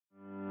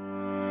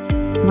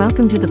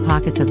Welcome to the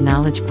Pockets of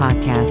Knowledge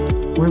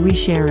podcast, where we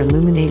share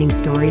illuminating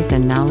stories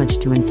and knowledge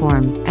to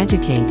inform,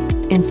 educate,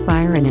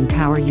 inspire, and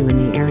empower you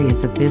in the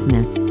areas of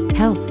business,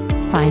 health,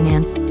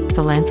 finance,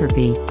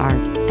 philanthropy,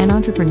 art, and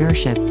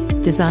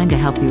entrepreneurship, designed to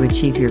help you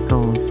achieve your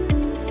goals.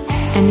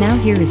 And now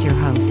here is your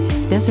host,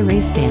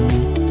 Desiree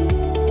Stanley.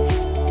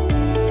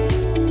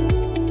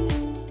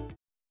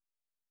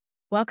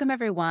 Welcome,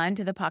 everyone,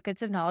 to the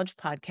Pockets of Knowledge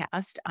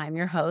podcast. I'm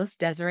your host,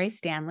 Desiree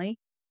Stanley,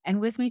 and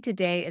with me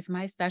today is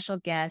my special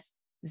guest,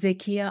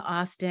 Zakiyyah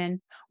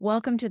Austin.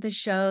 Welcome to the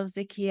show,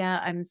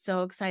 Zakiyyah. I'm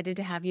so excited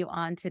to have you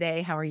on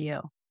today. How are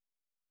you?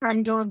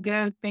 I'm doing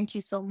good. Thank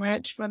you so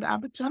much for the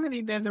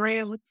opportunity, Desiree.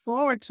 I look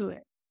forward to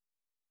it.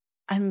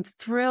 I'm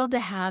thrilled to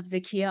have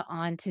Zakiyyah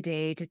on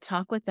today to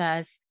talk with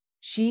us.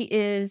 She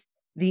is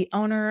the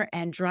owner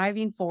and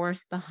driving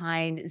force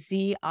behind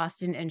Z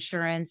Austin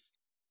Insurance,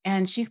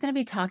 and she's going to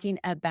be talking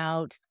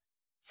about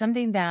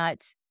something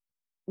that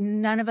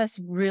none of us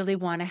really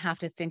want to have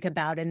to think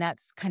about, and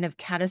that's kind of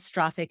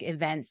catastrophic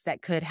events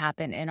that could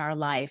happen in our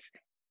life.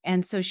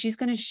 And so she's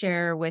going to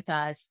share with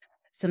us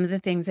some of the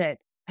things that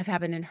have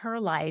happened in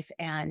her life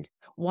and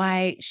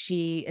why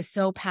she is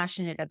so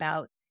passionate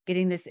about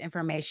getting this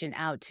information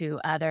out to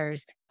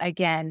others.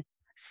 Again,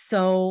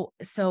 so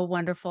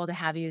wonderful to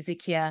have you,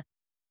 Zakiyyah.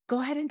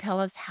 Go ahead and tell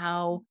us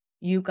how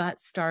you got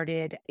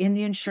started in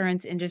the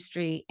insurance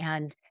industry,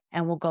 and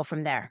we'll go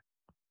from there.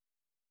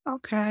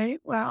 Okay.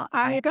 Well,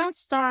 I got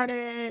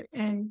started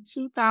in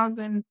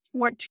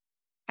 2014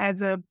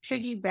 as a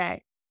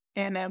piggyback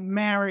and a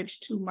marriage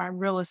to my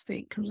real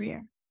estate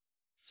career.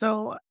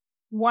 So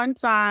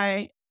once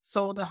I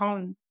sold a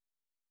home,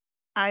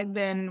 I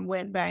then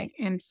went back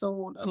and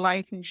sold a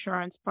life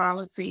insurance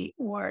policy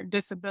or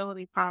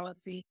disability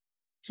policy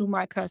to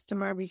my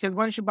customer, because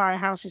once you buy a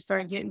house, you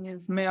start getting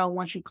this mail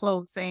once you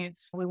close saying,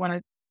 we want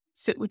to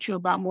sit with you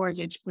about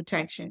mortgage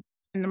protection.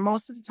 And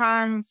most of the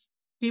times,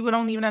 people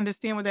don't even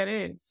understand what that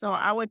is. So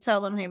I would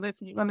tell them, hey,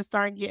 listen, you're going to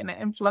start getting an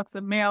influx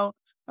of mail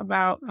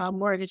about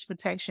mortgage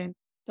protection.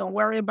 Don't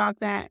worry about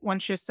that.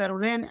 Once you're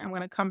settled in, I'm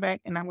going to come back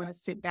and I'm going to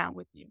sit down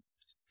with you.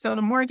 So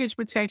the mortgage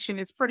protection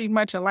is pretty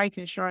much a life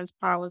insurance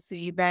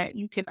policy that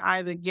you can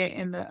either get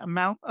in the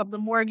amount of the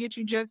mortgage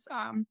you just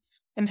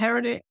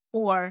inherited,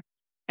 or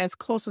as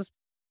close as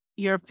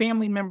your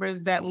family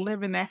members that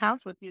live in the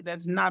house with you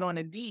that's not on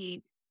a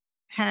deed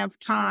have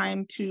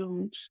time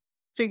to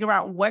figure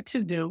out what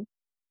to do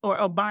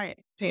or buy it,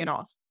 pay it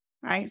off,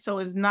 right? So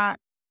it's not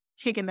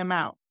kicking them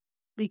out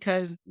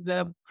because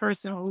the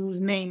person whose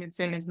name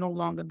it's in is no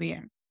longer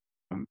there.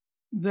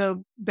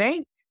 The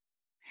bank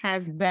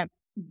has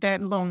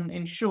that loan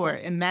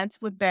insured, and that's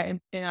what that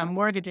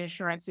mortgage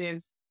insurance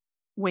is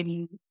when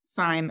you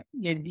sign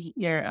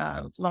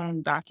your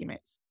loan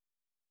documents.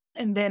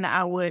 And then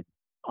I would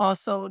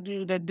also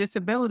do the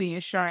disability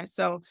insurance.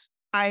 So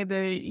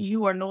either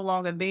you are no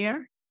longer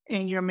there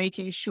and you're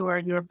making sure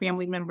your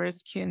family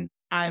members can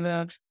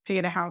either pay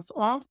the house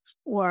off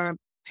or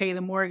pay the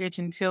mortgage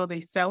until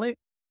they sell it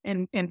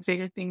and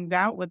figure things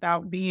out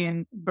without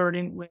being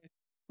burdened with,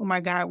 oh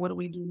my God, what do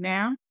we do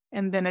now?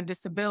 And then a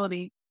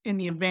disability in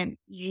the event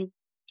you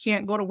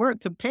can't go to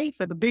work to pay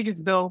for the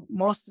biggest bill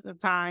most of the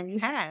time you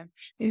have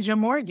is your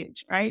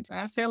mortgage, right? So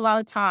I say a lot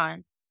of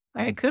times,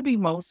 it could be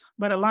most,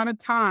 but a lot of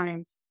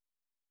times,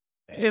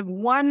 if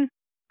one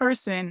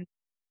person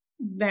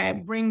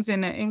that brings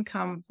in an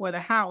income for the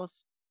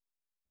house,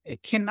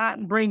 it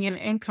cannot bring in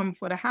income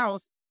for the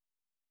house,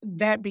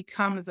 that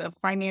becomes a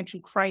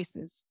financial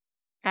crisis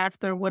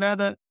after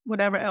whatever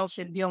else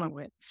you're dealing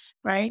with,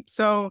 right?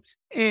 So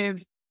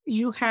if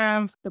you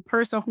have the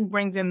person who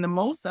brings in the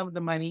most of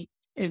the money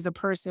is the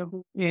person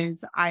who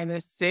is either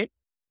sick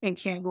and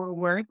can't go to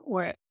work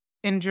or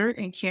injured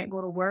and can't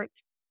go to work,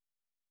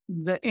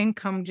 the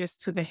income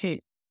just took a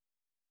hit.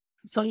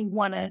 So you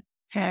want to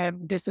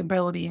have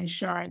disability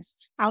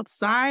insurance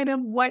outside of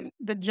what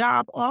the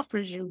job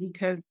offers you,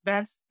 because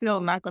that's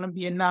still not going to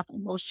be enough.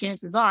 And most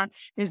chances are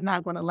it's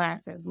not going to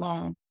last as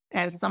long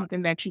as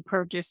something that you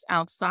purchase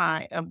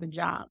outside of the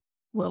job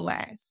will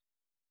last.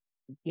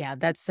 Yeah,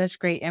 that's such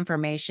great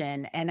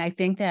information. And I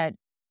think that,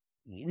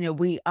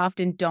 we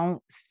often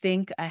don't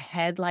think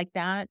ahead like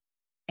that.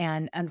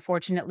 And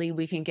unfortunately,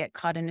 we can get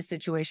caught in a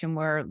situation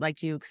where,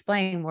 like you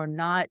explained, we're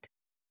not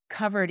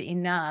covered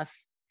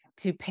enough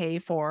to pay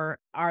for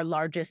our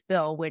largest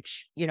bill,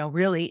 which,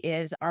 really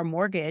is our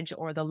mortgage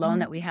or the loan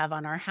that we have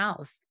on our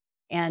house.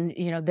 And,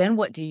 then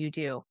what do you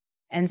do?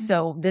 And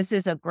so this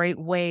is a great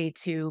way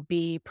to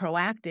be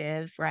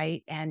proactive,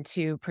 right? And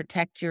to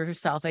protect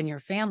yourself and your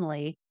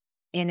family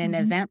in an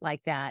event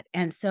like that.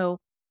 And so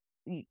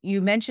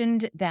you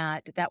mentioned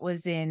that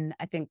was in,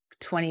 I think,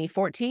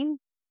 2014.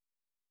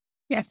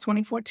 Yes,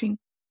 2014.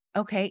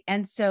 Okay.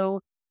 And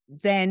so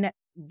then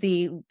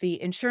the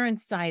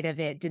insurance side of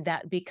it, did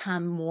that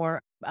become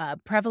more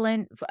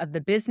prevalent of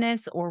the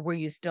business, or were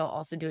you still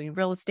also doing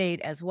real estate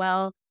as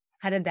well?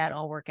 How did that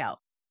all work out?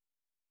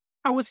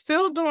 I was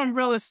still doing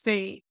real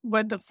estate,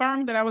 but the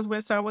firm that I was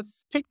with, so I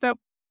was picked up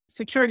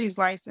securities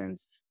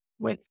license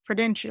with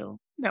Prudential.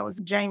 That was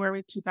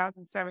January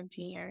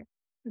 2017.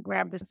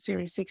 grabbed the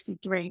Series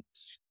 63.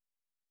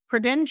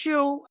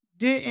 Prudential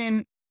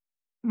didn't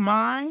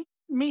mind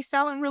me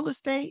selling real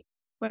estate,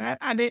 but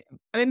I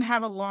didn't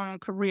have a long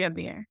career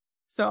there.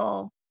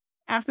 So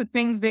after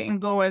things didn't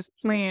go as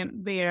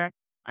planned there,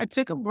 I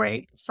took a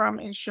break from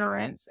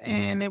insurance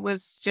and it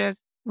was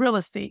just real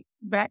estate,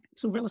 back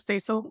to real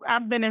estate. So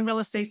I've been in real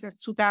estate since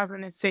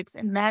 2006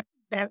 and that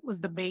was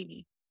the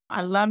baby.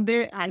 I loved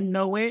it. I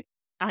know it.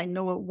 I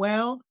know it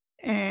well.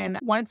 And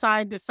once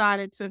I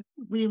decided to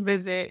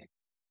revisit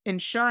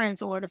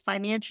insurance or the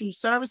financial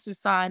services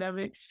side of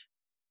it,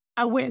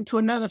 I went into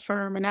another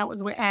firm and that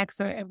was with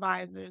AXA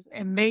Advisors,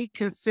 and they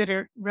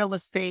considered real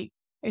estate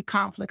a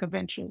conflict of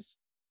interest.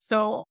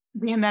 So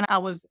being that I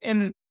was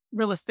in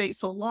real estate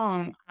so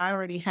long, I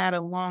already had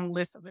a long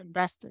list of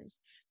investors.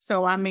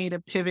 So I made a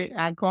pivot.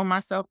 I call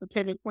myself the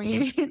pivot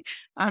queen.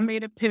 I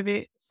made a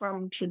pivot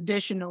from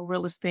traditional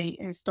real estate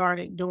and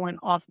started doing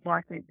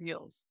off-market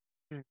deals.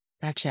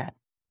 Gotcha.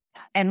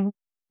 And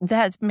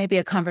that's maybe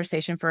a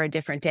conversation for a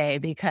different day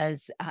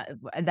because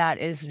that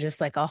is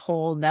just like a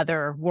whole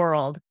nother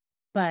world.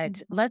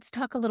 But let's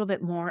talk a little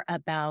bit more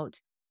about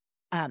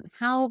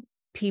how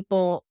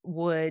people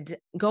would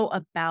go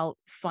about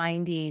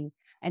finding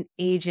an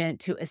agent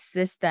to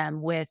assist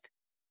them with,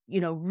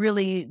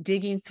 really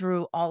digging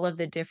through all of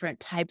the different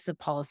types of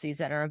policies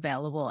that are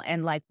available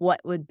and like what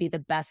would be the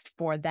best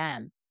for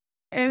them.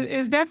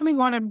 It's definitely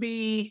going to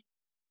be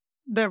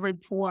the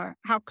rapport,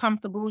 how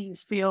comfortable you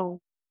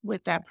feel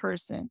with that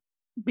person,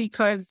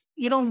 because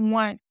you don't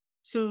want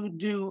to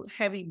do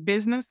heavy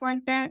business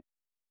like that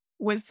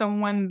with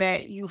someone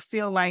that you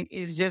feel like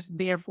is just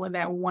there for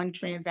that one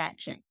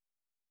transaction.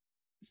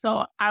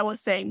 So I would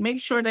say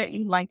make sure that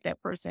you like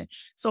that person.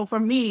 So for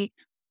me,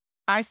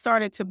 I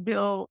started to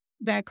build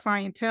that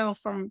clientele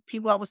from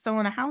people I was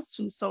selling a house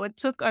to. So it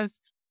took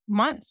us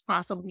months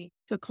possibly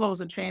to close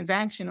a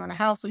transaction on a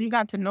house. So you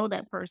got to know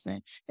that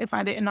person if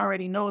I didn't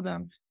already know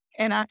them.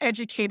 And I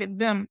educated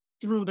them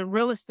through the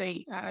real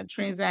estate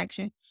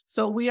transaction.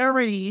 So we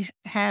already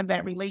had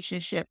that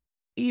relationship.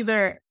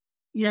 Either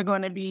you're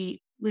going to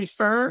be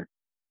referred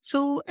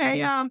to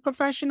a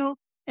professional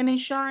in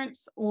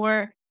insurance,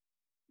 or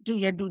do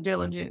your due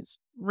diligence,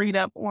 read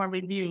up on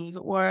reviews,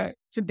 or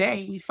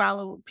today we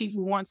follow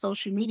people on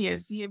social media,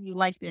 see if you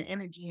like their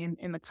energy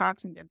and the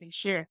content that they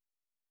share.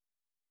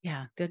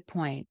 Yeah, good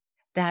point.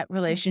 That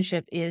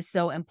relationship is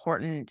so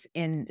important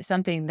in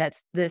something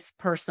that's this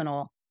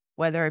personal,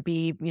 whether it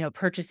be,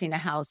 purchasing a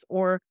house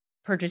or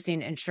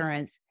purchasing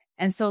insurance.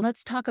 And so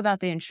let's talk about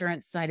the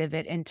insurance side of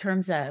it in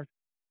terms of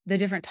the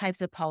different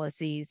types of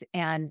policies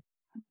and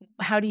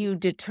how do you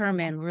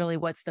determine really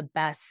what's the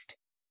best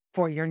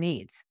for your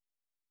needs?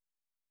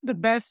 The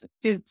best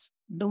is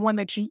the one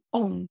that you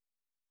own.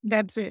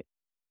 That's it.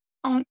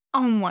 Own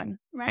one,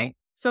 right?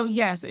 So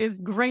yes,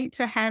 it's great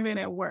to have it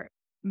at work.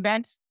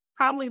 That's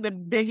probably the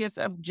biggest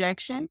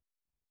objection,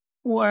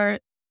 or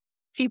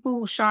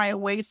people shy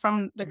away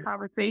from the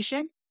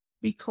conversation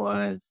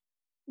because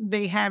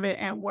they have it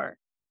at work.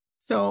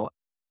 So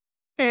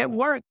at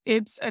work,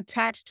 it's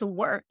attached to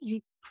work.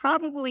 You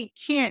probably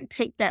can't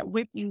take that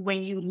with you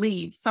when you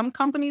leave. Some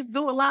companies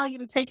do allow you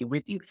to take it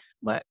with you,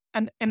 but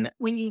and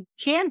when you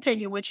can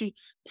take it with you,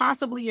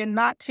 possibly you're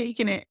not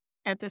taking it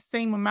at the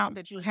same amount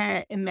that you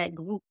had in that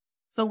group.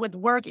 So with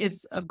work,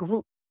 it's a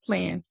group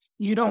plan.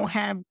 You don't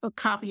have a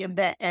copy of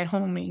that at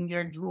home in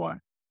your drawer.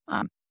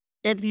 Um,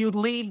 if you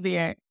leave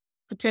there,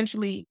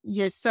 potentially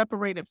you're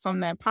separated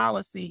from that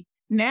policy.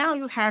 Now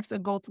you have to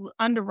go through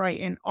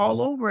underwriting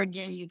all over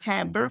again. You've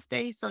had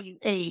birthdays, so you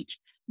age.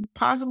 You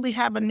possibly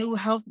have a new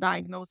health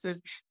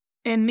diagnosis.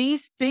 And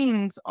these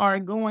things are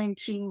going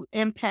to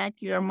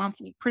impact your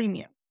monthly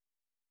premium.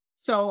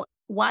 So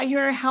while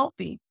you're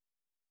healthy,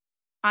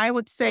 I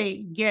would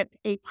say get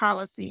a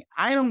policy.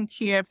 I don't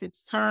care if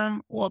it's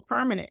term or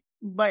permanent,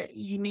 but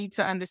you need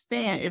to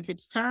understand if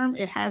it's term,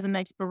 it has an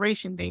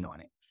expiration date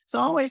on it. So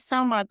I always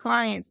tell my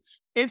clients,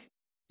 it's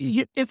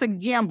a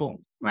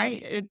gamble,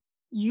 right?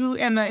 You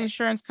and the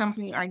insurance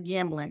company are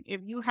gambling.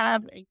 If you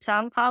have a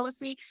term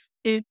policy,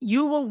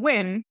 you will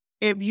win.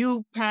 If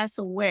you pass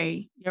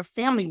away, your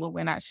family will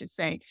win, I should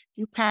say.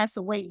 You pass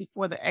away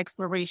before the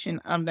expiration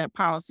of that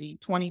policy,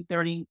 20,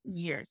 30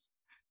 years.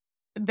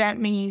 That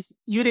means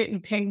you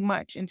didn't pay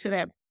much into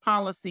that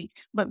policy,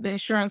 but the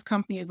insurance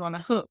company is on the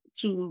hook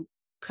to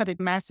cut a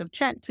massive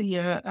check to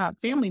your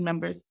family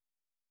members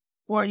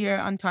for your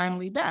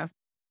untimely death.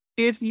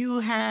 If you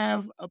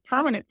have a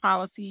permanent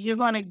policy, you're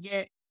going to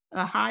get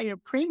a higher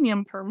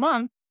premium per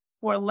month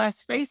for a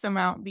less face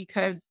amount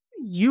because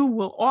you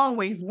will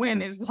always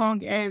win as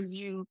long as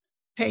you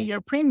pay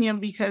your premium,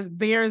 because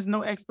there is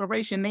no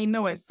expiration. They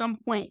know at some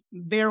point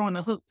they're on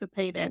the hook to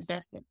pay that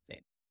death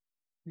benefit.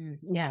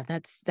 Yeah,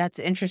 that's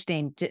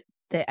interesting.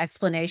 The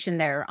explanation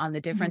there on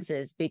the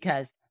differences,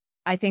 because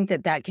I think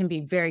that can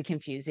be very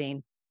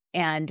confusing,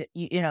 and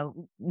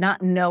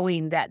not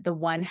knowing that the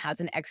one has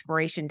an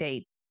expiration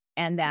date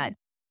and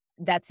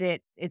that's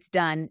it, it's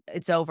done,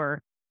 it's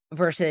over,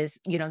 versus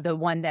the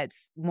one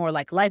that's more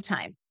like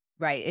lifetime,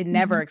 right? It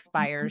never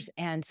expires,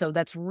 and so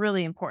that's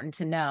really important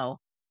to know.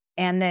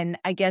 And then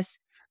I guess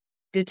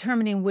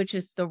determining which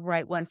is the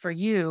right one for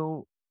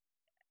you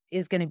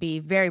is going to be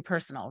very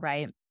personal,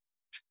 right?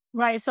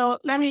 Right. So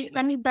let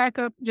me back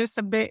up just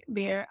a bit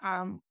there.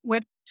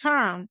 With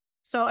term.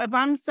 So if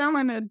I'm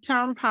selling a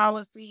term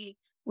policy,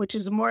 which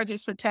is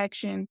mortgage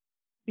protection,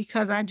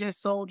 because I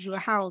just sold you a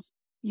house,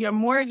 your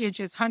mortgage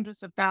is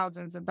hundreds of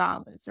thousands of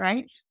dollars,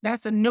 right?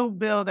 That's a new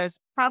bill that's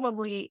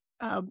probably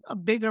a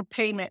bigger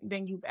payment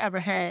than you've ever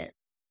had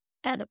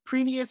at a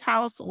previous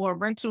house or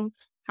rental,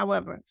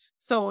 however.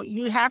 So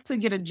you have to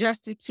get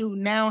adjusted to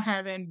now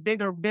having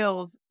bigger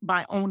bills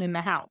by owning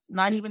the house,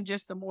 not even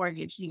just the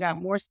mortgage. You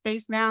got more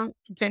space now.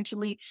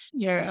 Potentially,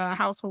 your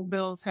household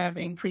bills have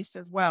increased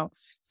as well.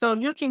 So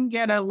you can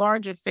get a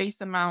larger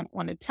face amount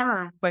on a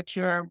term, but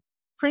your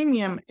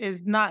premium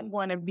is not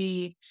going to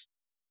be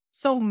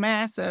so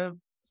massive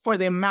for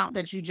the amount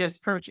that you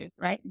just purchased,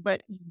 right?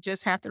 But you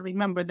just have to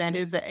remember that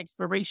is the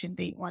expiration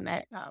date on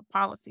that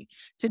policy.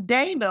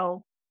 Today,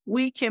 though,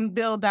 we can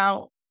build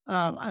out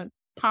a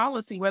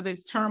policy, whether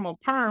it's term or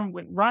perm,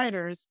 with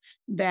riders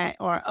that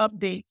are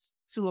updates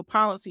to a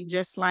policy,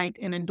 just like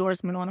an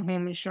endorsement on a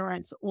home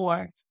insurance,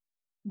 or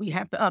we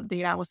have to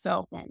update our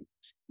cell phones.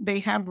 They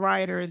have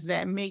riders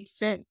that make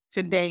sense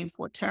today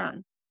for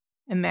term,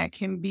 and that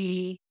can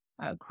be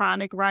a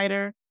chronic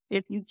rider.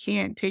 If you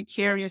can't take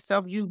care of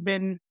yourself, you've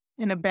been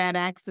in a bad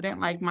accident,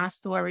 like my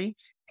story,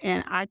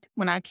 and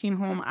when I came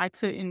home, I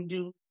couldn't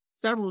do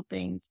several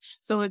things.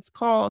 So it's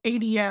called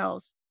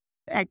ADLs,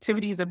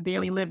 activities of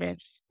daily living.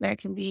 That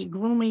can be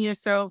grooming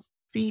yourself,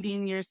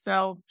 feeding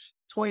yourself,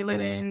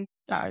 toileting,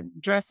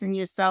 dressing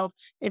yourself.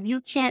 If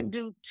you can't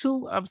do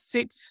 2 of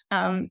 6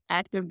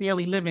 active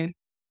daily living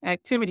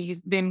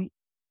activities, then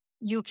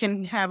you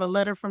can have a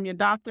letter from your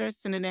doctor,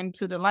 send it in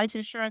to the life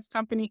insurance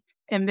company,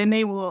 and then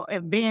they will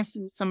advance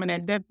you some of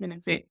that death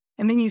benefit.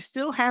 And then you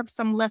still have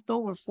some left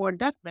over for a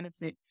death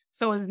benefit.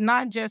 So it's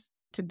not just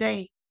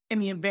today in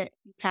the event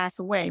you pass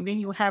away. Then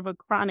you have a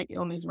chronic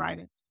illness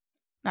rider,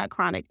 not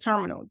chronic,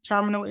 terminal.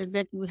 Terminal is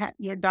if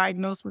you're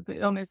diagnosed with the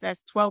illness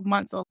that's 12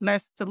 months or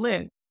less to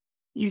live.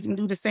 You can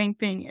do the same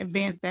thing,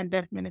 advance that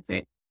death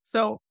benefit.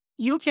 So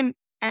you can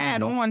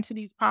add on to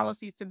these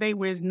policies today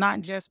where it's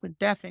not just for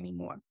death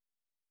anymore.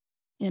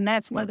 And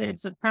that's whether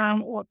it's a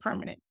term or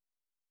permanent.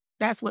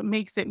 That's what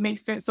makes it make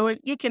sense. So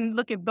you can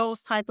look at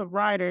those type of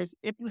riders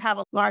if you have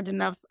a large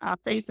enough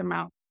face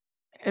amount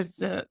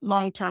as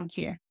long-term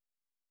care.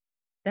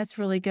 That's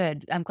really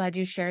good. I'm glad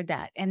you shared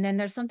that. And then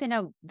there's something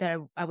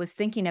I was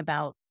thinking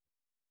about.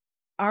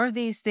 Are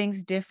these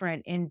things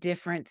different in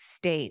different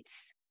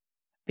states?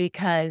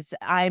 Because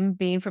I'm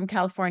being from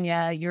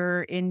California,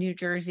 you're in New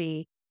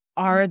Jersey.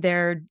 Are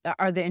the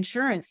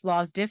insurance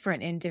laws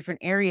different in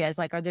different areas?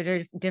 Like, are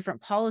there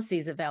different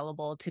policies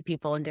available to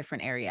people in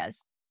different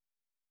areas?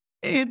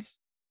 It's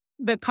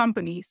the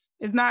companies.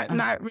 It's not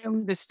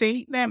really the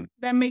state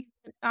that makes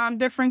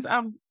difference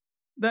of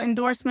the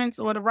endorsements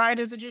or the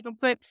riders that you can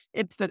put.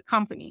 It's the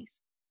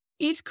companies.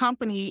 Each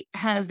company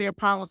has their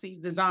policies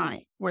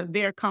designed for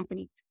their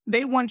company.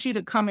 They want you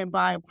to come and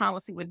buy a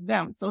policy with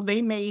them. So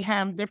they may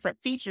have different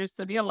features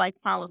to their like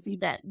policy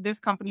that this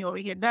company over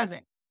here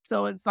doesn't.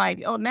 So it's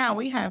like, oh, now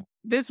we have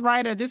this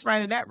rider,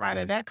 that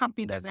rider, that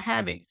company doesn't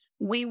have it.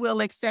 We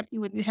will accept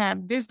you if you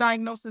have this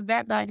diagnosis,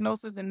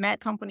 and that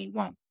company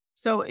won't.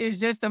 So it's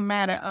just a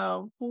matter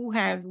of who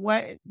has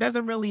what. It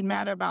doesn't really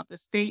matter about the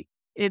state.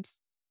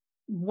 It's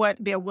what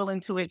they're willing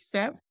to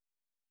accept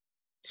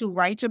to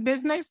write your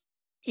business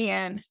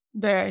and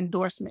the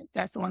endorsement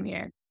that's on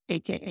there,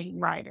 AKA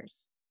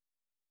riders.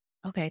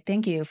 Okay,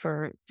 thank you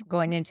for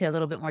going into a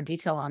little bit more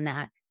detail on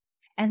that.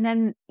 And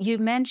then you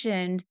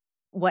mentioned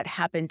what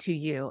happened to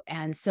you.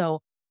 And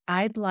so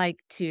I'd like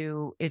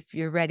to, if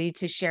you're ready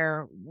to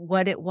share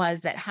what it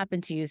was that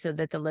happened to you so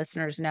that the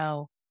listeners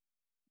know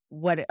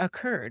what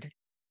occurred.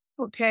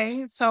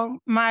 Okay, so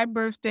my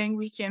birthday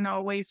weekend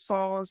always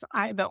falls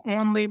either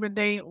on Labor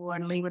Day or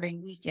Labor Day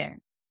weekend.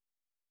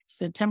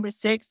 September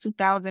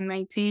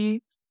 2019,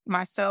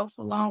 myself,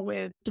 along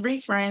with 3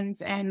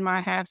 friends and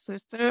my half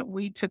sister,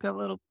 we took a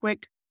little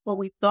quick, what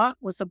we thought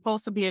was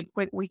supposed to be a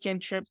quick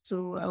weekend trip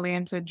to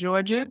Atlanta,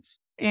 Georgia.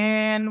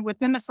 And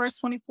within the first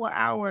 24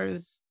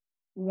 hours,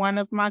 one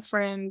of my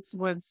friends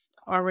was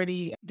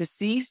already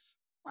deceased.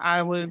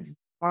 I was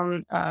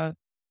on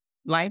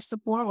life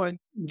support or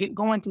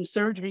going through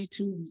surgery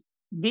to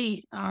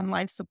be on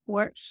life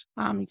support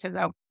because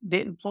I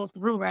didn't pull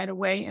through right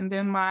away. And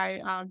then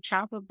my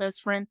childhood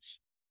best friend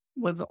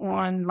was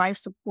on life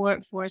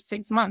support for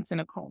 6 months in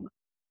a coma.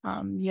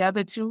 The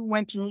other 2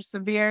 went through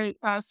severe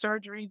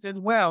surgeries as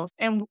well.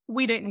 And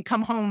we didn't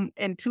come home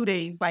in 2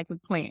 days like we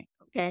planned,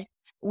 okay?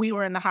 We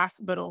were in the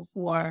hospital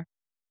for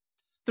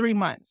 3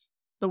 months.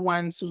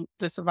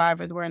 The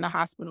survivors were in the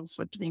hospital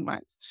for 3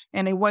 months.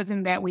 And it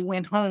wasn't that we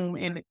went home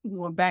and we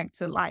were back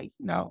to life,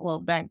 no,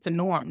 or back to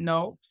norm,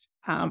 no.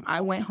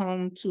 I went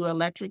home to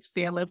electric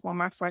stair lift on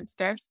my front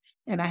steps,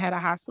 and I had a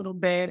hospital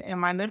bed in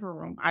my living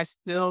room. I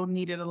still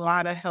needed a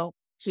lot of help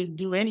to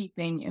do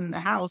anything in the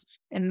house.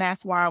 And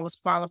that's why I was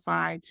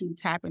qualified to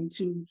tap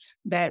into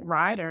that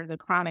rider, the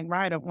chronic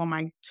rider on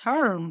my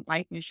term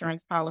life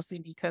insurance policy,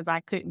 because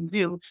I couldn't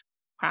do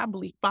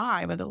probably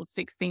 5 of those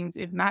 6 things,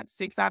 if not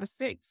 6 out of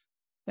 6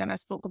 that I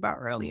spoke about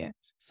earlier.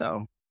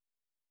 So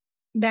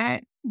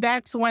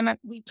that's when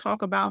we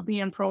talk about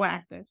being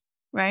proactive,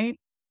 right?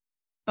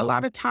 A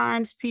lot of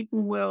times people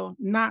will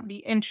not be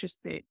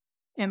interested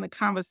in the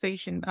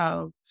conversation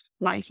of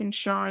life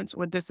insurance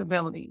or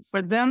disability.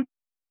 For them,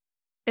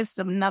 it's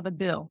another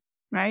bill,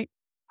 right?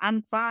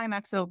 I'm fine.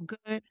 I feel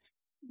good.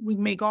 We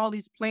make all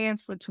these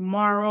plans for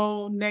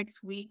tomorrow,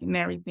 next week, and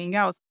everything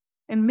else.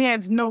 And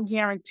there's no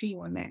guarantee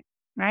on that,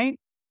 right?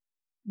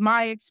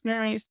 My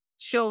experience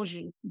shows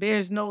you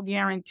there's no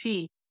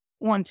guarantee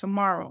on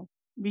tomorrow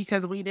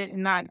because we did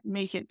not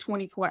make it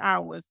 24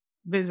 hours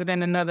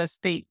visiting another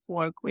state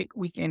for a quick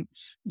weekend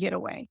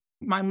getaway.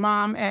 My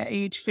mom at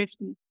age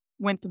 50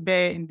 went to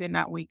bed and did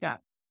not wake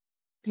up.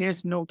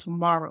 There's no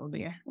tomorrow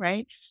there,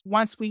 right?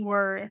 Once we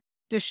were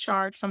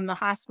discharged from the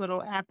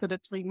hospital after the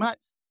 3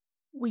 months,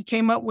 we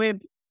came up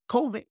with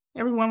COVID.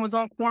 Everyone was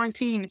on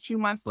quarantine a few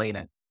months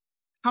later.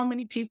 How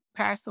many people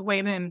passed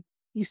away then?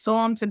 You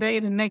saw them today,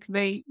 the next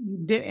day you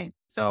didn't.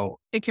 So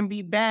it can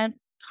be bad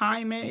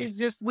timing. It's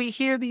just, we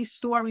hear these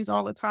stories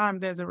all the time,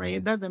 Desiree.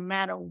 It doesn't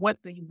matter what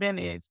the event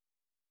is.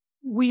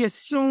 We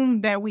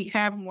assume that we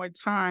have more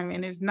time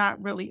and it's not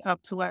really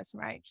up to us,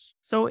 right?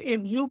 So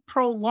if you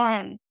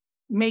prolong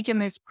making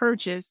this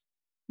purchase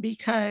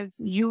because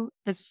you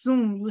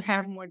assume you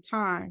have more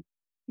time,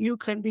 you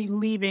could be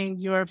leaving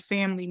your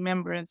family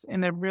members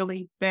in a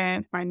really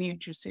bad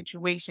financial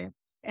situation.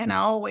 And I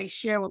always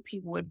share with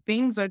people, if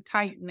things are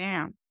tight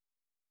now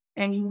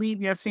and you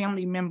leave your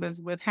family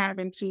members with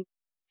having to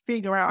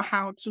figure out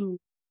how to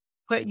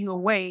put you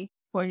away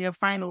for your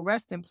final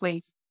resting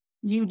place,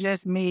 you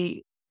just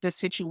made the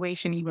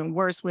situation even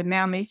worse, where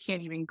now they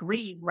can't even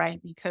grieve,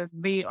 right? Because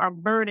they are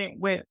burdened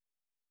with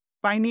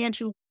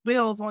financial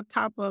bills on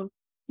top of,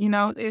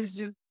 it's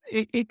just,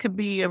 it could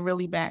be a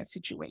really bad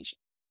situation.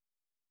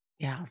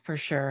 Yeah, for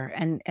sure.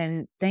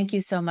 And thank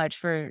you so much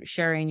for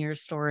sharing your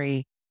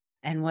story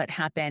and what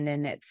happened.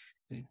 And it's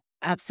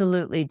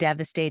absolutely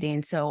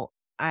devastating. So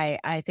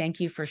I thank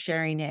you for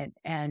sharing it.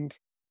 And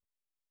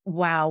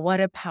wow,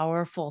 what a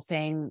powerful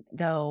thing,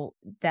 though,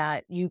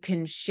 that you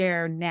can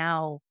share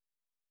now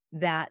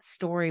that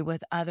story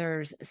with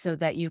others so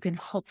that you can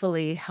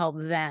hopefully help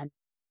them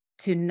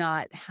to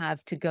not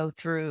have to go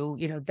through,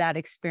 that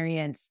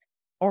experience,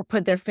 or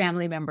put their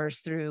family members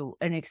through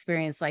an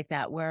experience like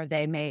that, where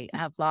they may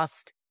have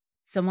lost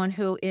someone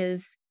who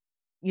is,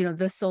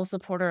 the sole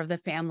supporter of the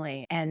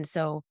family. And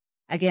so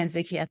again,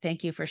 Zakiyyah,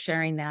 thank you for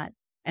sharing that.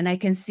 And I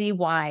can see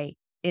why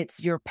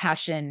it's your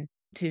passion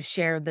to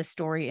share the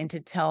story and to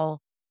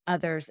tell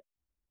others,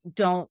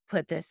 don't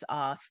put this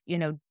off,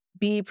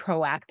 be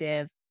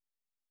proactive,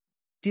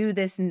 do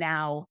this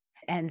now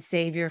and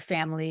save your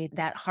family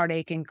that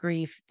heartache and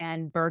grief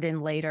and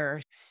burden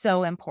later.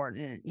 So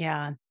important.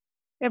 Yeah.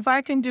 If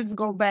I can just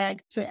go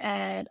back to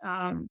add,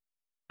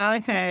 I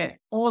had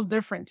all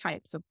different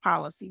types of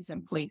policies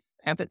in place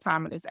at the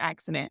time of this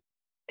accident.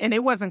 And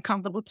it wasn't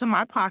comfortable to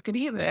my pocket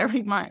either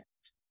every month.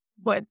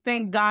 But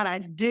thank God I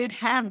did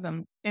have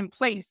them in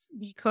place,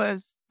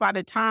 because by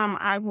the time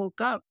I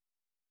woke up,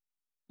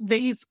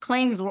 these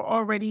claims were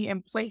already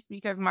in place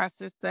because my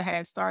sister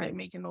had started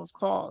making those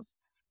calls.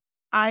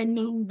 I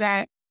knew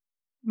that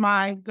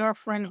my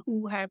girlfriend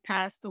who had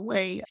passed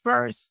away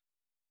first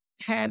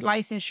had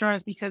life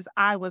insurance because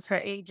I was her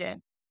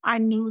agent. I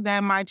knew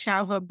that my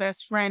childhood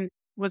best friend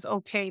was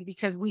okay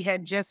because we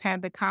had just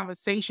had the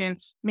conversation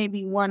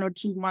maybe 1 or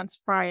 2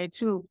 months prior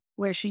to,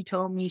 where she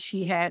told me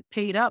she had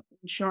paid up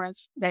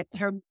insurance that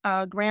her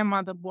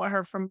grandmother bought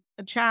her from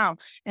a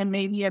child. And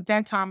maybe at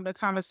that time of the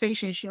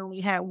conversation, she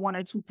only had 1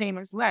 or 2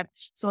 payments left.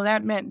 So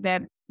that meant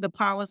that the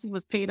policy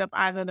was paid up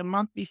either the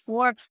month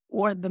before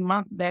or the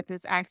month that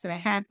this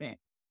accident happened.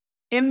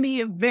 In the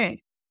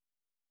event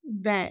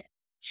that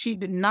she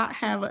did not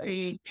have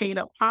a paid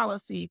up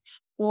policy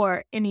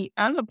or any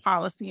other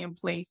policy in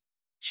place,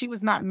 she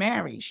was not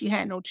married. She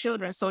had no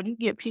children. So you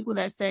get people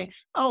that say,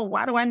 oh,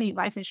 why do I need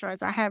life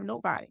insurance? I have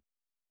nobody.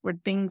 Or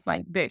things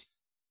like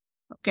this.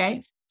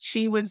 Okay.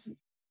 She was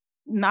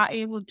not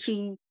able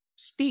to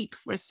speak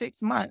for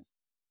 6 months.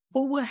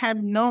 Who would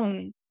have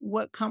known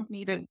what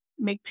company to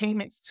make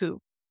payments to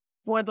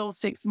for those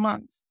 6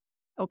 months?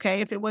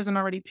 Okay. If it wasn't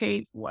already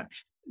paid for,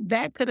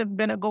 that could have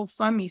been a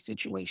GoFundMe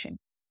situation.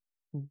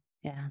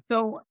 Yeah.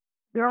 So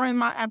during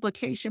my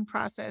application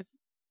process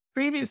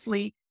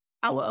previously,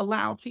 I would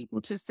allow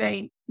people to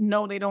say,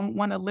 no, they don't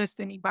want to list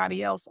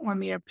anybody else on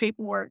their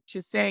paperwork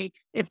to say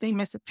if they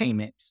miss a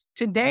payment.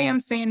 Today,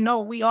 I'm saying,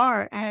 no, we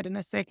are adding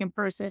a second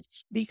person,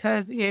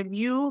 because if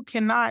you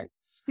cannot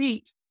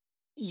speak,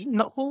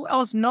 who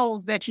else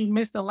knows that you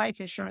missed a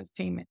life insurance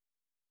payment?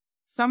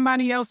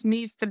 Somebody else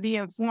needs to be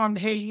informed,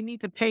 hey, you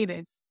need to pay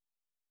this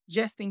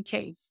just in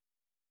case.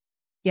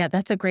 Yeah,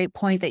 that's a great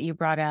point that you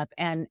brought up,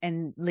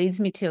 and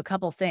leads me to a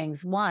couple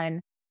things.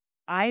 One,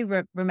 I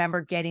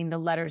remember getting the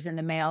letters in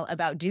the mail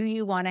about, do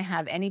you want to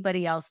have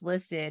anybody else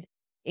listed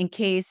in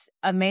case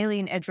a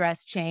mailing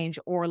address change,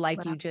 or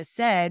like Wow. you just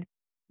said,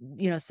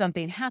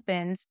 something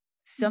happens,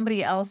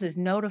 somebody else is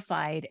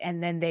notified,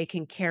 and then they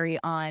can carry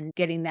on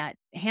getting that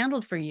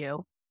handled for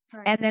you.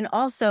 Right. And then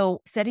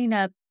also setting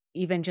up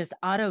even just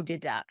auto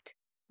deduct,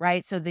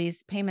 right? So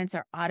these payments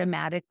are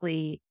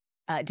automatically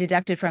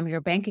deducted from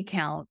your bank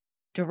account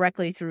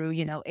directly through,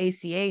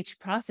 ACH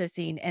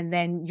processing. And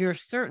then you're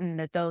certain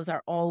that those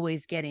are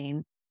always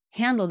getting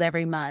handled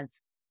every month.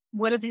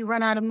 What if you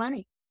run out of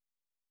money?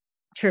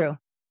 True.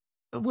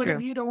 What if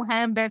True. you don't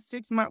have that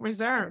 6-month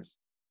reserves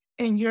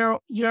and you're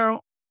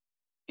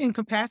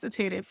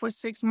incapacitated for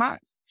 6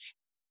 months?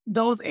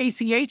 Those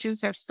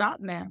ACHs have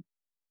stopped now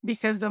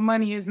because the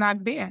money is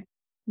not there.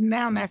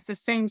 Now that's the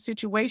same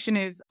situation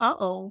as,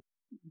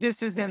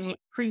 this is in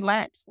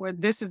pre-lapse, or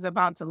this is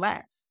about to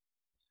lapse.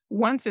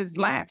 Once it's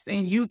lapsed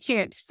and you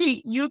can't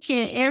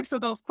answer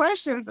those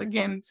questions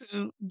again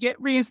to get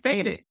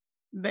reinstated,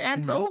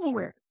 that's Mhm. over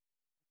with.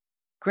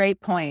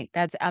 Great point.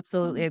 That's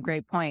absolutely a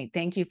great point.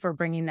 Thank you for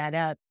bringing that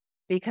up,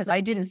 because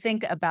I didn't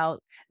think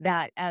about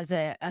that as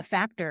a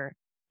factor.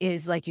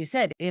 Is like you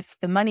said, if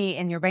the money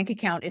in your bank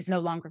account is no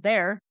longer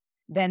there,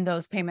 then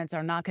those payments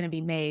are not going to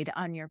be made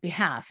on your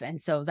behalf.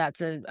 And so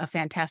that's a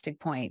fantastic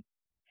point.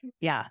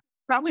 Yeah,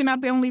 Probably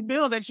not the only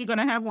bill that you're going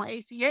to have on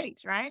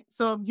ACH, right?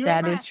 So if you're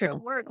that not is at true.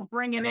 work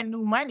bringing in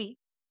new money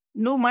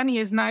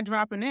is not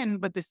dropping in,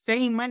 but the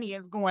same money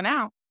is going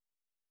out.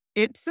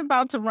 It's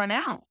about to run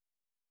out.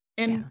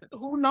 And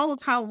who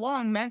knows how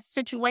long that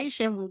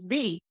situation will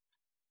be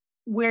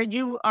where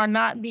you are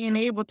not being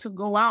able to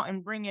go out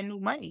and bring in new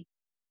money.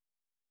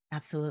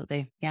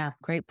 Absolutely. Yeah,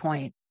 great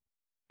point.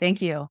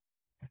 Thank you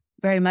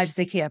very much,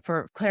 Zakiyyah,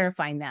 for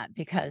clarifying that,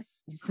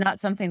 because it's not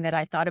something that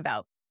I thought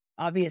about,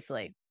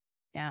 obviously.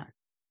 Yeah.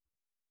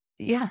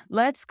 Yeah.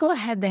 Let's go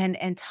ahead then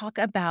and talk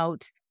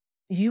about,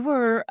 you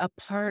were a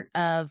part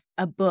of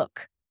a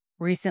book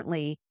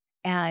recently,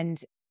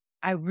 and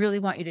I really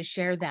want you to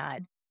share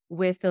that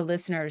with the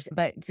listeners.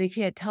 But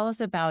Zakiyyah, tell us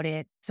about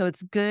it. So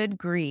it's Good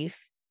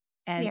Grief.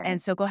 Yeah. And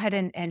so go ahead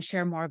and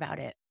share more about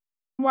it.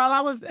 While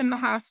I was in the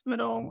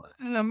hospital,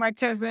 my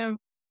cousin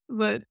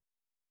would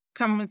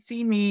come and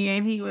see me,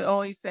 and he would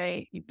always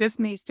say, "This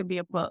needs to be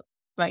a book.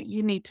 Like,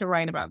 you need to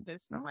write about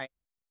this." And I'm like,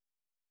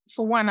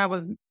 for one, I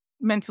was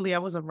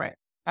a wreck.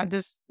 I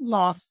just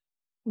lost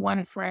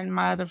one friend.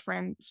 My other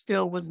friend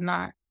still was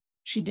not.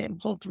 She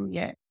didn't pull through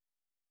yet.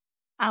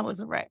 I was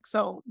a wreck.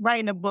 So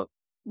writing a book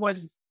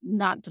was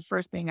not the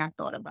first thing I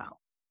thought about.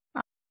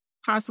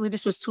 Possibly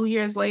this was 2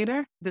 years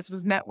later. This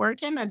was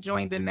networking. I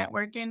joined the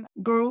networking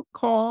group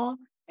call,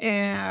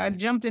 and I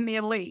jumped in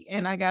there late,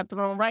 and I got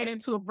thrown right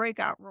into a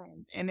breakout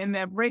room. And in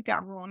that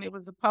breakout room, it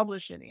was a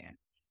publisher there.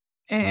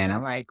 And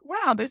I'm like,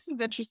 wow, this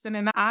is interesting.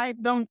 And I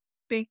don't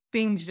think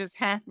things just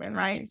happen,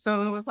 right?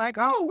 So it was like,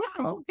 oh,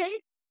 wow, okay.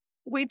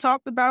 We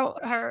talked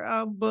about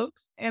her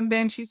books. And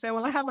then she said,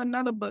 well, I have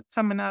another book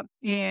coming up,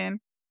 and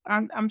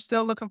I'm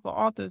still looking for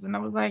authors. And I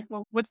was like,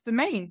 well, what's the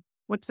name?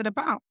 What's it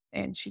about?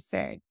 And she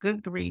said,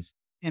 Good Grief.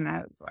 And I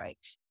was like,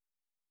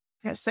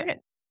 that's it.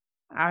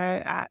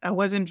 I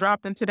wasn't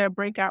dropped into that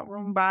breakout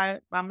room by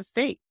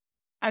mistake.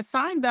 I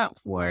signed up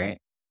for it,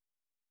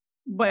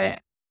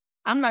 but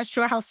I'm not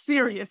sure how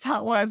serious I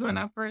was when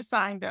I first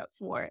signed up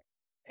for it.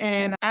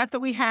 And after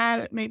we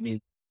had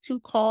maybe 2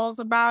 calls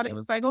about it, it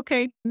was like,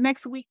 okay,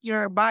 next week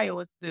your bio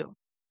is due.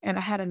 And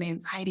I had an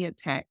anxiety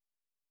attack.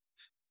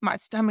 My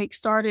stomach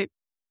started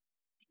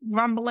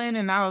rumbling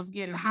and I was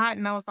getting hot,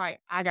 and I was like,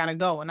 I gotta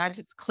go. And I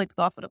just clicked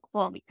off of the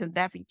call because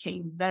that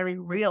became very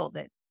real,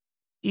 that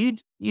you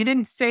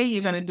didn't say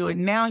you're gonna do it.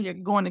 Now you're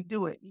going to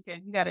do it. You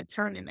gotta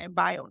turn in that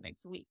bio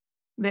next week.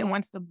 Then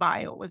once the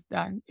bio was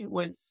done, it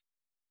was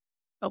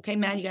okay,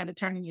 now you got to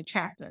turn in your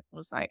chapter. It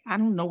was like, I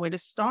don't know where to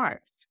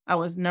start. I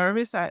was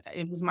nervous.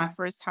 It was my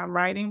first time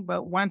writing,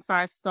 but once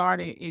I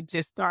started, it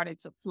just started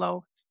to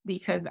flow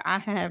because I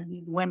have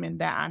these women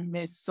that I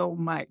miss so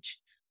much.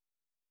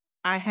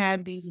 I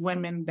had these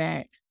women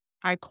that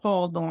I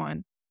called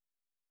on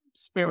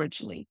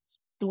spiritually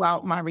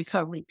throughout my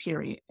recovery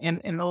period.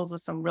 And those were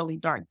some really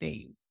dark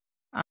days.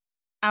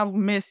 I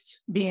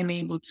missed being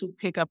able to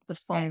pick up the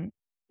phone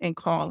and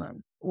call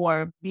them,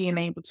 or being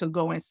able to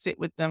go and sit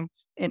with them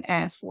and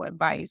ask for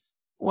advice,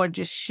 or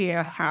just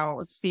share how I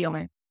was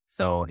feeling.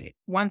 So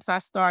once I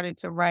started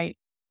to write,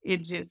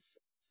 it just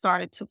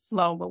started to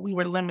flow, but we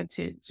were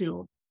limited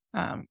to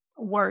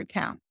word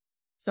count.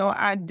 So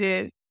I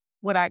did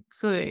what I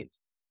could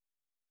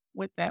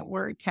with that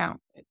word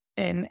count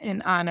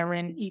and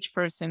honoring each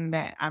person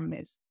that I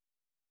missed.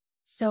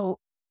 So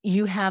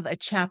you have a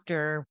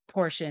chapter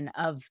portion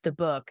of the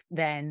book,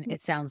 then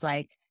it sounds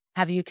like.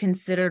 Have you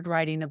considered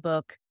writing a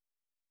book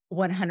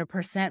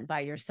 100% by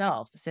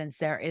yourself, since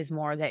there is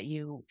more that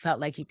you felt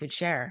like you could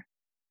share?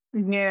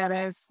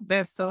 Yeah,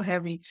 that's so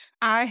heavy.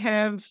 I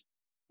have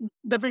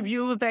the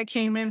reviews that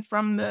came in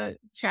from the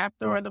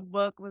chapter or the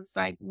book was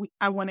like,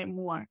 I wanted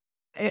more.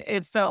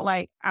 It felt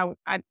like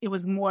it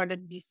was more to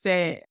be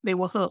said. They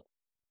were hooked.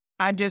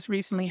 I just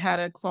recently had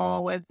a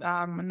call with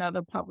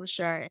another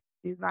publisher.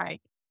 He's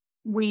like,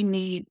 we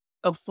need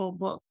a full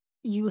book.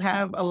 You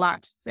have a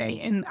lot to say.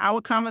 And our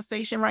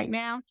conversation right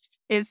now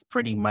is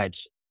pretty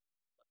much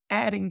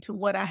adding to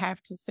what I have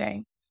to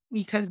say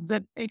because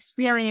the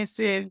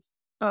experiences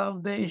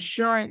of the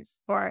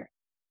insurance part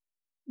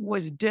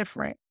was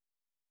different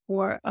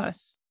for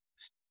us.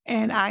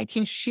 And I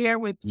can share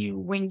with you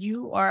when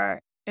you are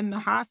in the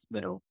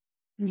hospital,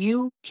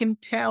 you can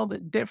tell the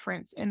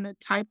difference in the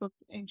type of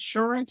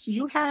insurance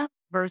you have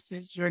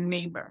versus your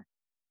neighbor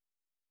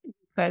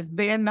because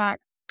they're not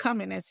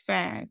coming as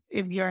fast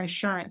if your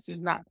insurance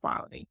is not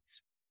quality.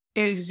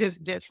 It's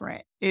just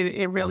different.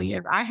 It really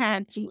is. I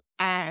had to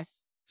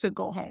ask to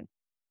go home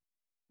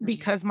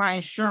because my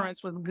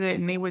insurance was good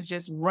and they were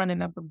just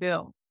running up a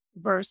bill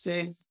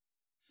versus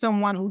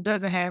someone who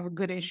doesn't have a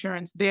good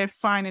insurance. They're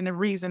finding a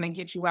reason to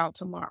get you out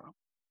tomorrow.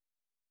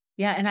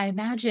 Yeah. And I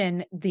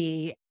imagine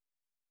the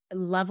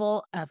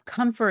level of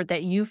comfort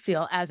that you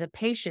feel as a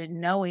patient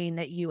knowing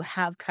that you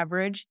have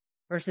coverage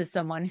versus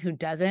someone who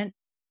doesn't.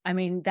 I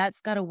mean,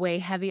 that's got to weigh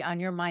heavy on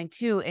your mind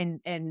too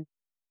and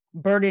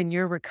burden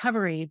your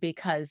recovery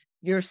because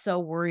you're so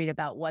worried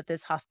about what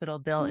this hospital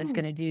bill is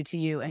going to do to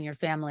you and your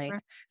family.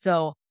 Right.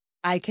 So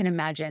I can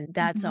imagine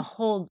that's a Mhm.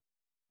 whole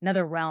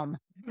another realm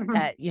Mhm.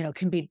 that,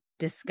 can be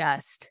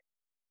discussed.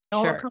 It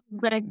all Sure. comes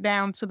back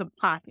down to the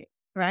pocket,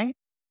 right?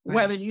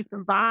 Whether Right. you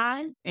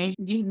survive and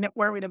you not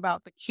worried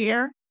about the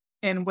care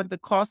and what the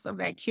cost of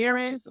that care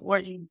is, or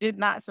you did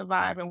not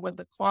survive and what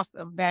the cost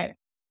of that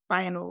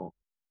final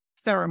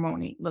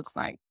ceremony looks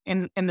like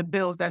and the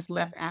bills that's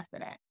left after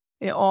that.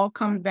 It all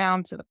comes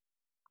down to the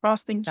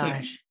costing care.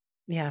 Gosh.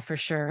 Yeah, for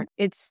sure.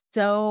 It's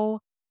so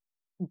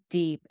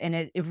deep and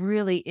it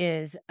really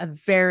is a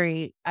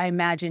very, I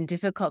imagine,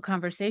 difficult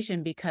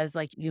conversation because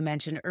like you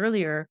mentioned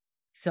earlier,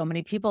 so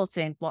many people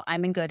think, well,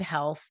 I'm in good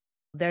health.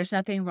 There's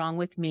nothing wrong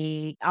with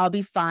me. I'll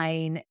be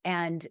fine.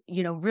 And,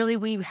 really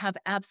we have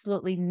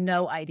absolutely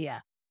no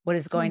idea what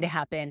is going Mm. to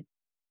happen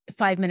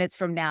 5 minutes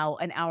from now,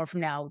 an hour from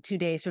now, 2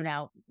 days from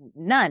now,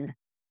 none.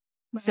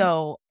 Right.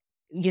 So,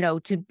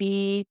 to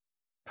be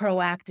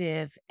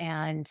proactive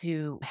and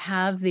to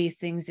have these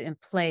things in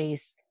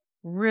place,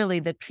 really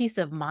the peace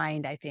of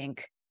mind, I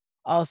think,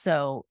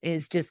 also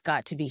is just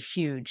got to be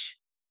huge.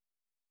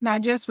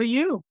 Not just for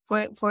you,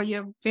 but for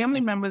your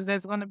family members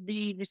that's going to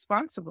be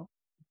responsible,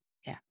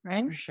 Yeah,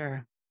 right? for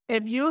sure.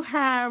 If you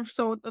have,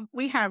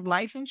 we have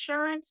life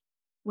insurance,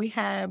 we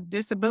have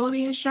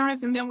disability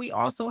insurance, and then we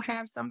also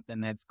have something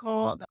that's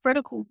called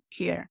critical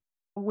care,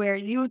 where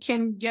you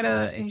can get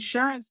an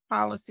insurance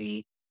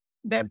policy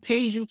that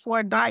pays you for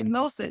a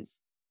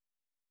diagnosis,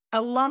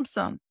 a lump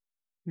sum.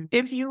 Mm.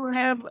 If you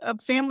have a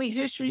family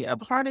history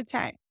of heart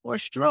attack or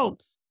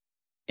strokes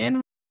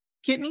and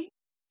kidney,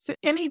 so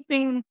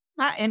anything,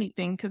 not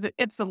anything, because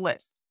it's a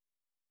list.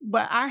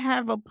 But I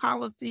have a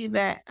policy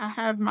that I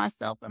have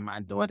myself and my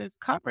daughters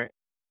covered.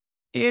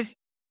 If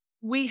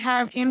we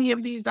have any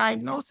of these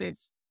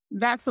diagnoses,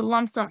 that's a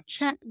lump sum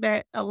check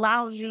that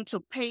allows you to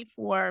pay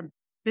for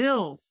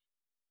bills,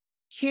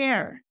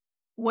 care,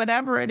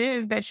 whatever it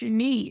is that you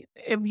need.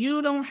 If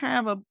you don't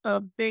have a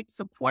big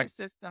support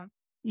system,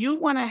 you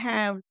want to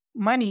have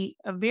money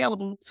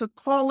available to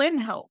call in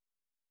help.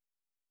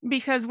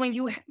 Because when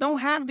you don't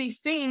have these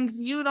things,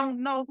 you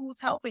don't know who's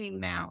helping you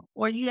now,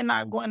 or you're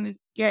not going to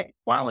get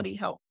quality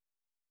help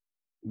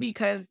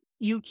because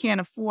you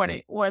can't afford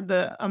it, or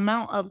the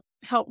amount of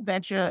help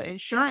that your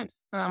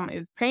insurance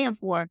is paying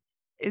for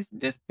is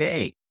this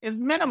big. It's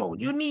minimal.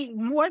 You need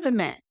more than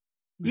that.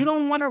 You Right.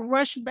 don't want to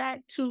rush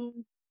back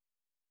to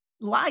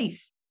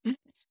life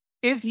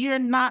if you're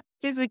not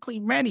physically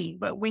ready.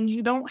 But when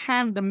you don't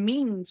have the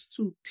means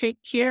to take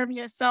care of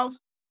yourself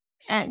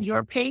at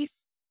your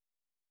pace,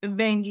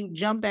 then you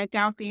jump back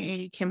out there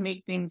and you can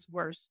make things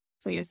worse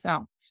for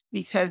yourself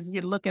because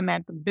you're looking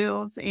at the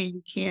bills and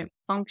you can't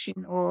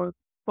function or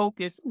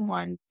focus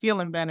on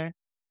feeling better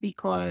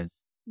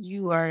because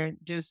you are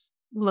just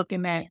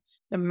looking at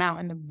the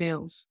mountain of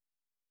bills.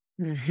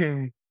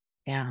 Hmm.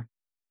 Yeah.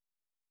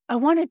 I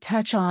want to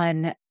touch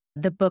on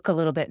the book a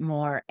little bit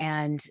more.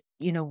 And,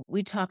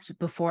 we talked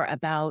before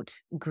about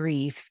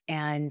grief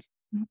and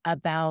Mm.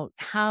 about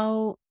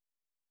how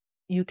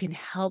you can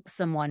help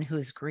someone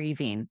who's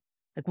grieving.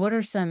 Like, what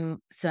are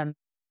some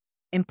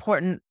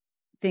important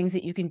things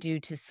that you can do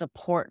to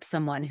support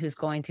someone who's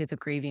going through the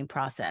grieving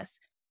process?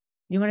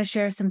 You want to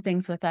share some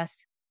things with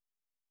us?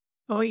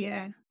 Oh,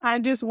 yeah. I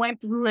just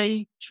went through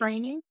a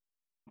training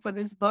for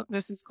this book.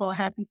 This is called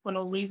Happy for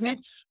No Reason,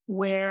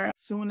 where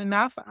soon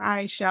enough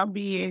I shall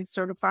be a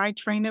certified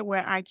trainer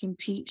where I can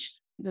teach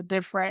the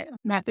different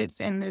methods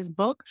in this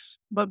book.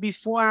 But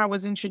before I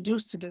was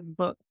introduced to this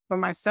book for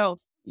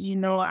myself,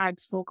 I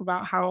spoke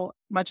about how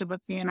much of a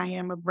fan I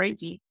am of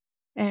Reiki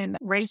and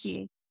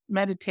Reiki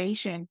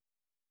meditation.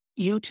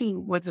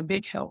 YouTube was a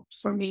big help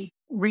for me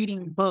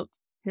reading books.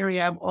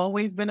 Period. I've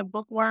always been a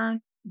bookworm,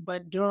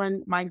 but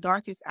during my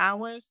darkest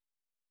hours,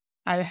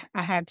 I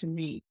had to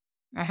read.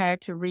 I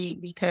had to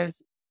read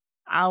because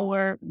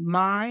our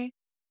mind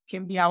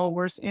can be our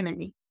worst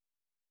enemy.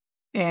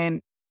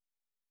 And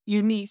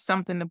you need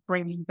something to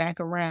bring you back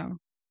around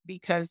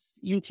because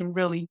you can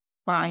really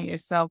find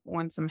yourself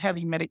on some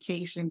heavy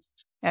medications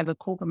as a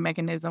coping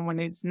mechanism when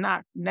it's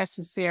not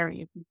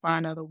necessary if you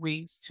find other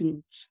ways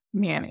to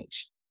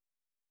manage.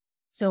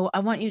 So I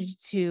want you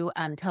to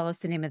tell us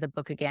the name of the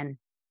book again.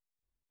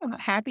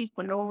 Happy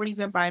for No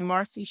Reason by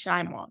Marcy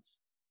Shimoff.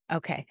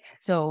 Okay.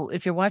 So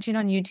if you're watching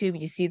on YouTube,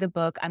 you see the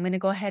book. I'm going to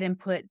go ahead and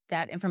put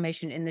that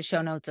information in the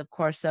show notes, of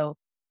course, so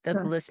the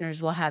Sure.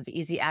 listeners will have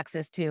easy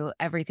access to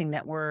everything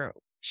that we're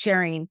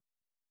sharing.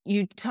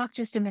 You talked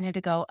just a minute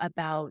ago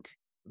about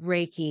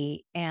Reiki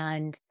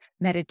and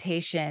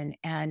meditation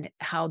and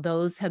how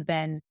those have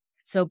been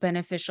so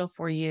beneficial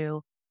for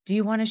you. Do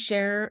you want to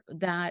share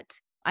that?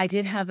 I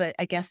did have a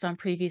guest on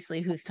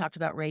previously who's talked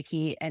about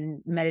Reiki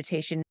and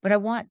meditation, but I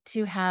want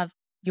to have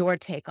your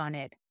take on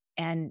it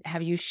and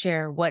have you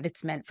share what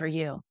it's meant for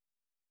you.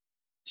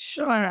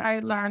 Sure. I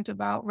learned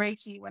about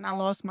Reiki when I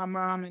lost my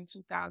mom in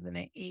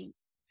 2008.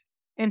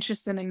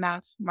 Interesting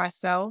enough,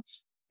 myself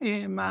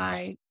and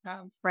my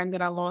friend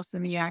that I lost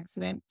in the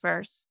accident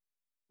first,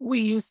 we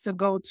used to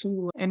go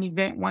to an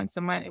event once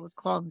a month. It was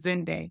called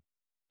Zen Day.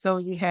 So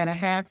you had a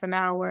half an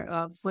hour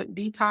of foot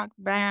detox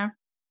bath,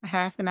 a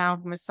half an hour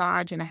of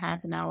massage, and a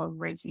half an hour of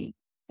Reiki.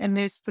 And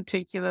this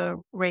particular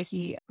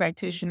Reiki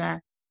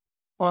practitioner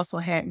also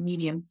had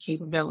medium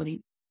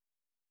capability.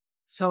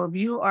 So if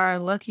you are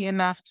lucky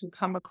enough to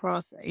come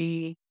across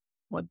a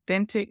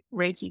authentic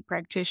Reiki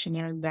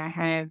practitioner that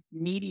has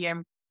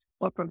medium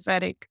or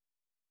prophetic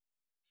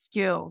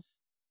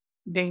skills,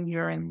 then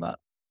you're in luck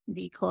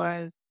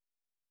because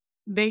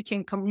they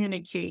can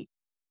communicate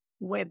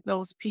with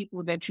those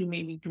people that you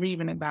may be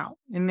grieving about.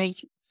 And they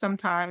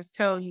sometimes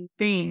tell you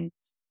things.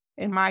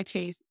 In my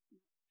case,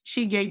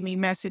 she gave me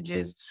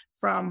messages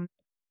from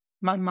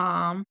my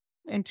mom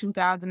in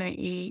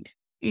 2008.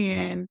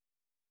 And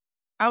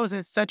I was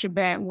in such a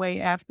bad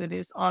way after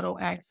this auto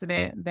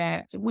accident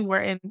that we were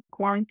in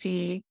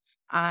quarantine.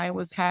 I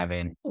was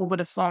having over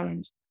the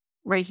phone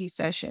Reiki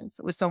sessions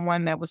with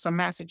someone that was from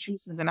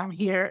Massachusetts, and I'm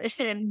here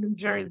in New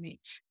Jersey.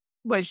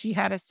 But she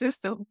had a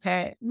sister who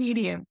had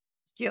medium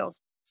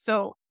skills.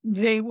 So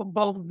they would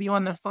both be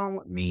on the phone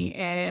with me,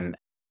 and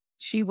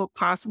she would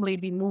possibly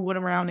be moving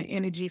around the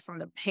energy from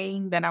the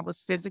pain that I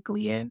was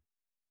physically in.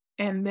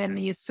 And then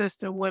the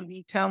sister would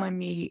be telling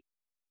me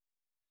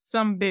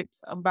some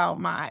bits about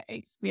my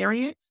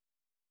experience,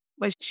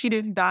 but she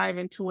didn't dive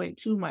into it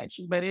too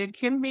much. But it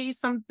can be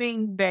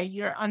something that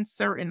you're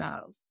uncertain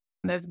of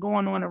that's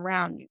going on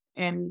around you.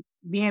 And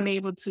being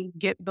able to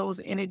get those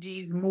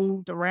energies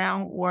moved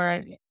around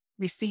or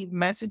receive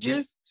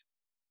messages.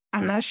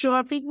 I'm not sure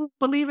if people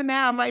believe it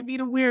now. I might be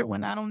the weird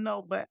one. I don't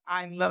know, but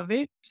I love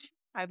it.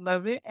 I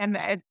love it. And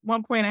at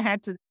one point I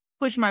had to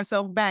push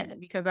myself back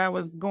because I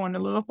was going a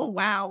little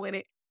wild with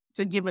it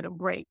to give it a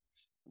break.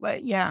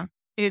 But yeah,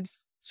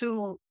 it's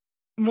to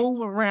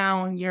move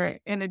around your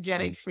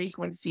energetic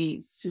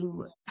frequencies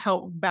to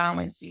help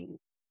balance you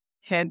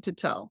head to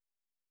toe.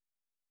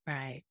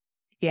 Right.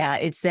 Yeah,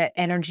 it's that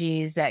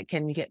energies that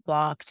can get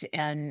blocked.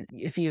 And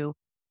if you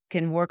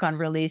can work on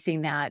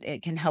releasing that,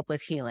 it can help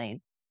with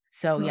healing.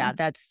 So yeah,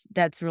 Mhm.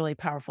 that's really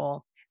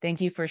powerful. Thank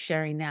you for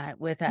sharing that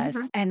with Mhm.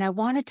 us. And I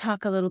want to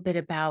talk a little bit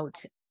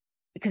about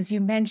because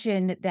you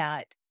mentioned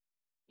that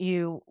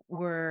you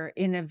were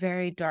in a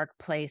very dark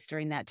place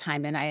during that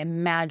time. And I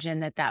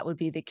imagine that that would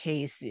be the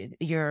case.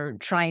 You're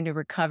trying to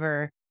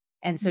recover.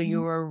 And so you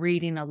Mhm. were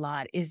reading a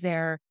lot. Is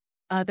there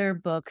other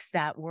books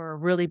that were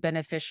really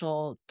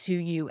beneficial to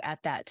you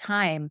at that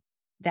time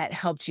that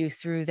helped you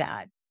through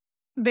that?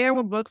 There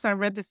were books. I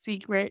read The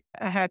Secret.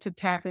 I had to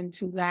tap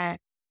into that.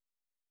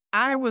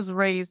 I was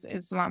raised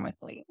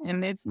Islamically,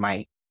 and this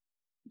might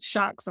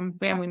shock some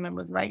family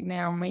members right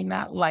now, may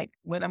not like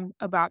what I'm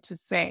about to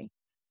say.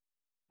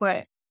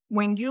 But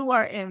when you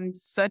are in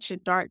such a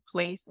dark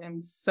place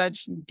and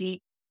such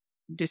deep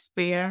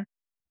despair,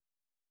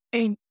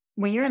 and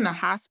when you're in the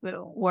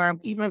hospital, or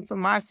even for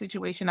my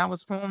situation, I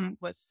was home,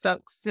 but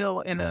stuck still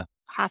in a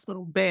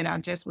hospital bed. I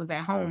just was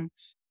at home.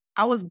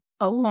 I was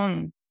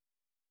alone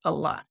a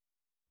lot.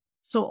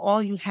 So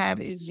all you have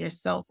is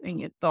yourself and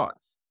your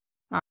thoughts.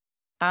 Uh,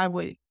 I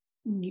would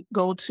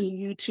go to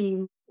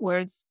YouTube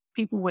where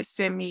people would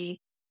send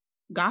me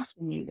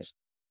gospel music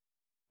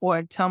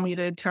or tell me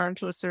to turn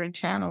to a certain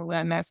channel.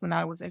 And that's when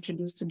I was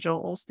introduced to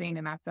Joel Osteen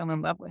and I fell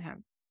in love with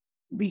him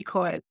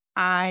because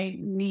I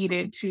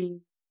needed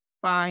to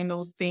find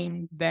those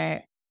things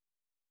that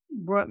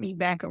brought me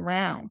back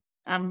around.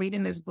 I'm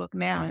reading this book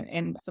now,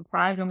 and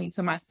surprisingly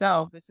to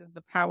myself, this is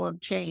The Power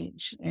of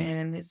Change.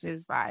 And this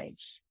is by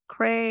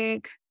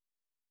Craig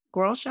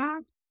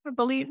Groeschel, I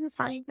believe is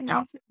how you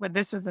pronounce it. But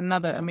this is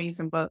another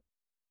amazing book.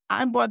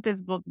 I bought this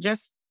book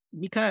just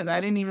because I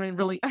didn't even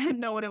really, I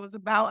didn't know what it was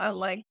about. I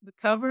liked the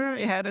cover.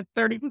 It had a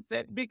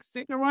 30% big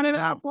sticker on it.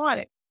 I bought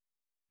it.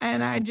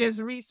 And I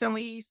just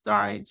recently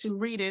started to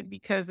read it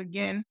because,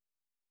 again,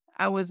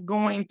 I was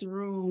going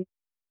through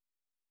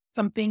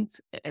some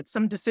things,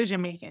 some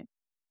decision making.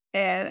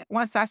 And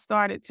once I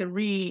started to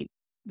read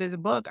this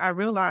book, I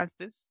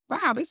realized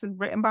wow, this is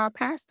written by a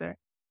pastor.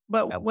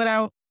 But what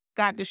I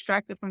got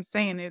distracted from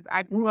saying is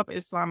I grew up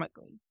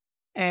Islamically.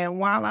 And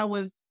while I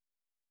was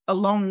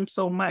alone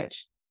so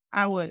much,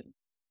 I would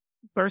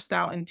burst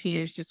out in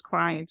tears, just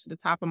crying to the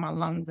top of my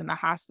lungs in the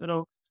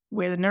hospital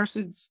where the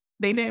nurses,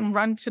 they didn't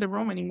run to the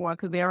room anymore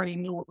because they already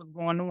knew what was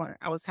going on.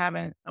 I was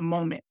having a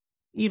moment.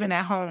 Even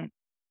at home,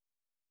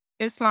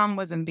 Islam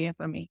wasn't there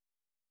for me,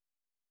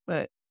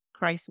 but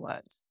Christ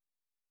was.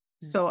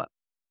 So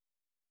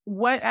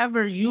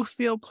whatever you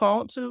feel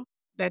called to,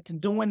 that's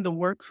doing the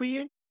work for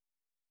you,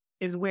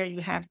 is where you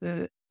have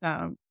to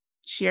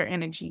share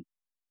energy.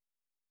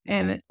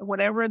 And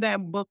whatever that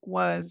book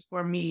was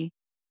for me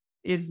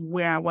is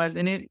where I was.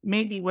 And it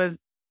maybe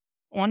was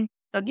on,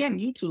 again,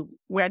 YouTube,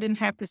 where I didn't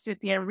have to sit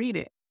there and read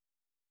it.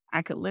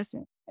 I could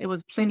listen. It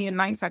was plenty of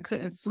nights I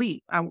couldn't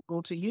sleep. I would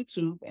go to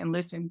YouTube and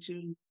listen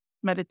to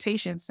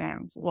meditation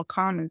sounds or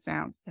calming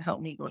sounds to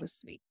help me go to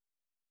sleep.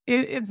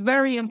 It's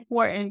very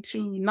important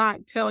to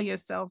not tell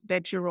yourself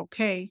that you're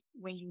okay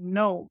when you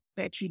know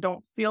that you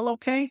don't feel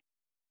okay.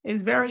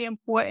 It's very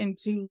important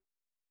to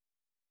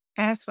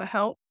ask for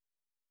help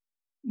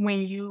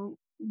when you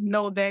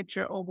know that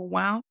you're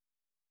overwhelmed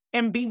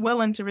and be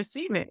willing to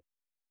receive it,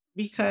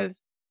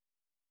 because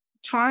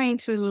trying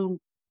to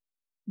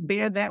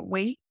bear that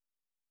weight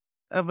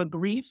of a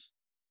grief,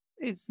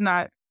 it's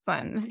not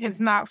fun. It's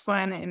not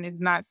fun, and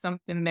it's not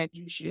something that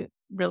you should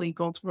really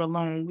go through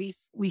alone.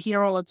 We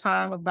hear all the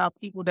time about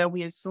people that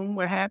we assume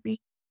we're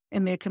happy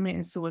and they're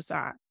committing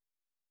suicide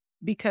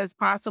because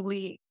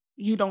possibly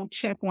you don't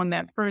check on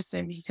that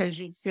person because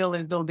you feel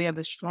as though they're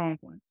the strong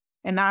one.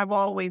 And I've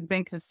always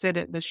been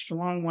considered the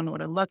strong one or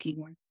the lucky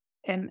one.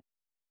 And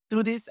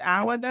through this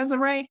hour,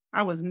 Desiree,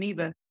 I was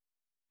neither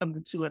of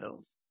the two of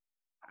those.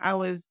 I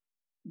was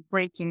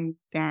breaking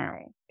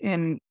down,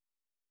 and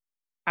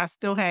I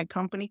still had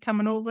company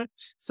coming over,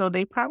 so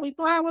they probably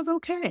thought I was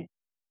okay.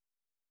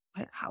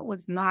 But I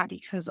was not,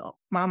 because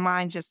my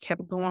mind just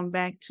kept going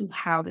back to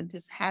how did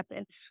this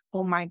happen?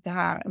 Oh my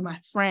God, my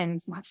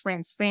friends,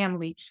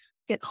 family,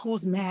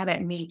 who's mad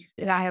at me?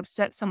 Did I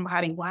upset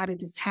somebody? Why did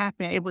this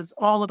happen? It was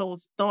all of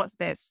those thoughts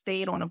that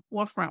stayed on the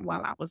forefront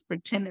while I was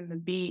pretending to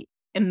be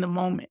in the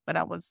moment, but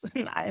I was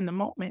not in the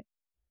moment.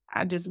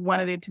 I just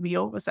wanted it to be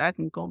over so I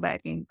can go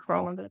back and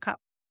crawl under the cup.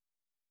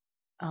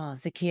 Oh,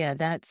 Zakiyyah,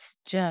 that's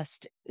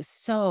just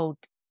so,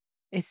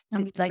 it's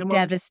like Emotional.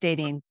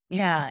 devastating.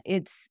 Yeah,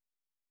 it's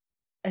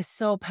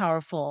so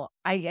powerful.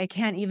 I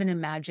can't even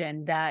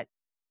imagine that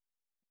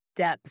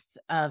depth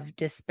of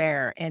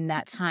despair in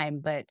that time,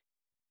 but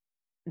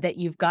that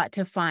you've got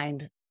to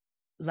find,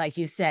 like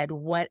you said,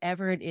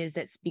 whatever it is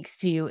that speaks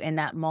to you in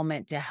that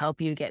moment to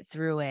help you get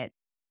through it.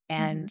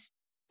 And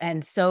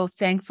and so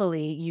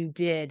thankfully you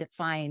did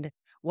find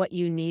what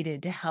you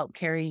needed to help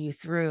carry you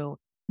through.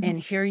 And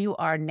here you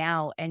are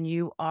now, and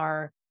you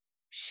are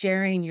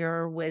sharing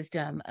your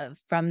wisdom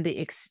from the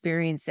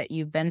experience that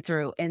you've been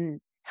through and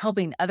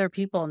helping other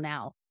people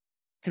now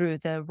through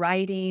the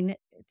writing,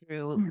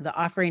 through the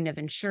offering of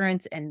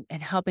insurance, and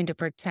helping to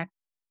protect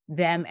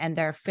them and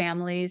their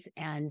families.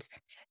 And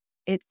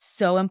it's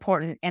so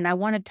important. And I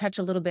want to touch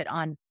a little bit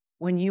on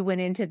when you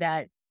went into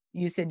that,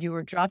 you said you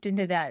were dropped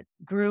into that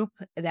group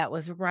that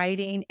was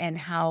writing, and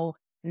how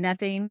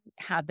nothing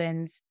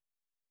happens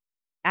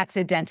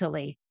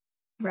accidentally.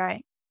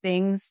 Right.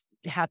 Things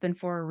happen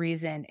for a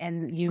reason,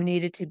 and you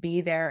needed to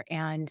be there,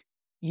 and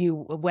you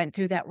went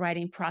through that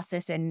writing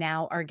process and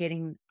now are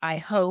getting, I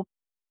hope,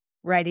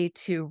 ready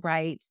to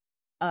write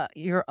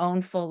your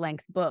own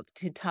full-length book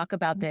to talk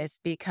about this,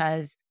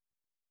 because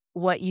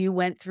what you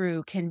went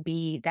through can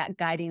be that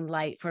guiding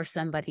light for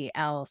somebody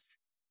else.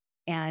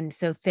 And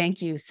so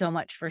thank you so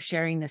much for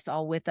sharing this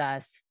all with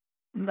us.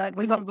 But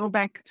we're going to go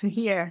back to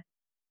here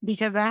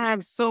because I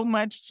have so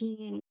much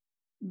to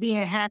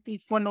being happy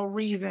for no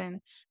reason,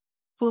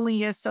 pulling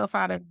yourself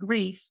out of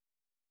grief,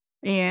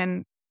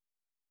 and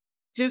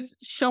just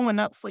showing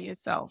up for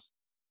yourself.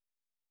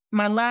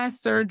 My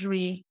last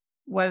surgery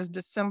was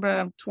December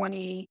of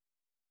 20,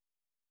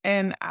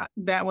 and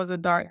that was a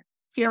dark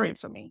period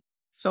for me.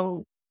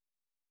 So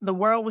the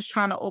world was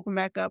trying to open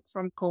back up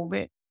from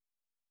COVID.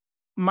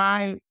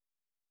 My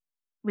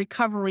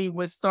recovery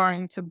was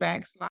starting to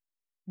backslide.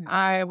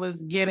 I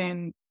was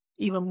getting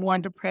even more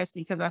depressed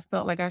because I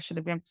felt like I should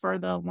have been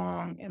further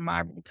along in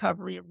my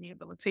recovery and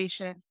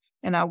rehabilitation,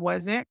 and I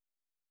wasn't.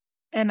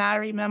 And I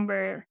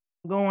remember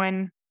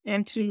going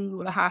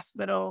into the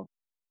hospital,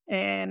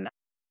 and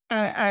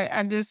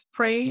I just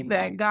prayed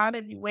that, God,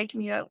 if you wake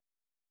me up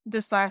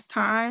this last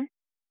time,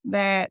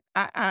 that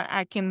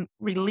I can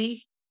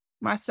relieve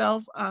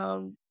myself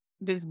of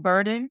this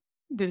burden,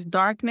 this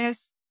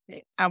darkness.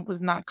 I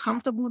was not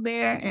comfortable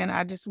there, and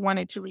I just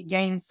wanted to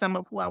regain some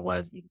of who I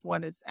was before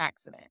this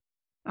accident.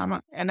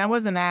 And I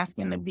wasn't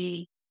asking to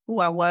be who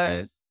I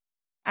was.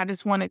 I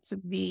just wanted to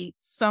be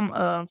some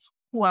of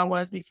who I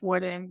was before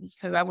then,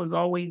 because I was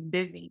always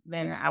busy.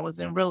 Then I was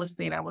in real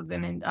estate. I was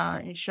in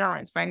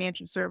insurance,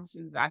 financial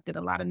services. I did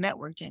a lot of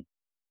networking,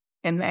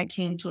 and that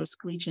came to a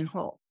screeching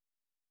halt.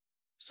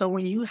 So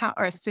when you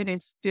are sitting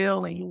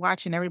still and you're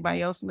watching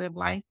everybody else live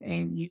life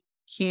and you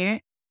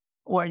can't,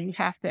 or you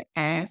have to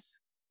ask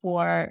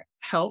for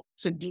help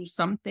to do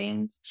some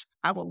things,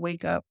 I would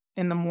wake up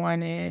in the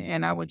morning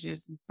and I would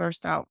just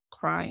burst out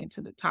crying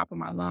to the top of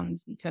my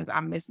lungs because I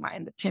miss my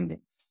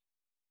independence.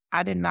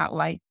 I did not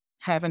like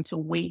having to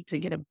wait to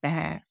get a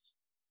bath.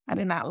 I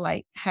did not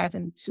like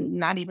having to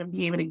not even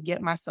be able to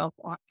get myself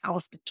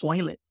out the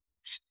toilet.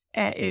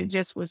 And it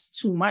just was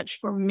too much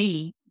for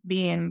me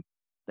being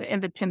the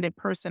independent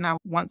person I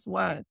once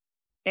was.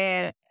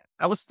 And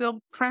I was still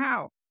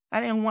proud.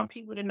 I didn't want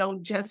people to know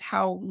just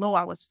how low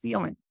I was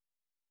feeling,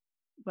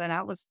 but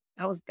I was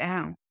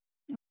down.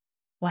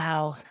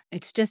 Wow.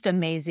 It's just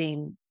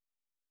amazing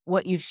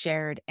what you've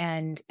shared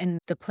and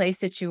the place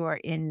that you are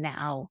in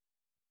now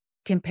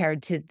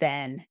compared to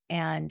then.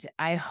 And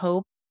I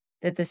hope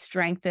that the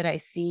strength that I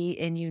see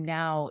in you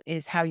now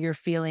is how you're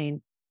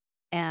feeling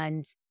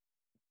and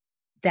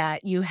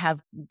that you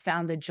have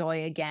found the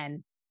joy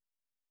again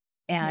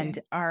Yeah. and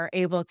are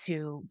able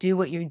to do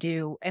what you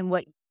do. And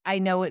what I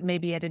know it may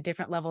be at a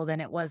different level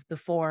than it was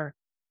before,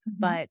 Mhm.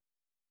 but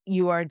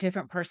you are a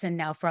different person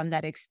now from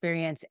that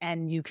experience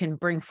and you can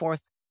bring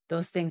forth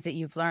those things that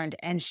you've learned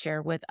and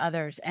share with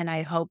others. And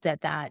I hope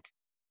that that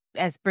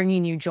as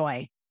bringing you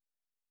joy.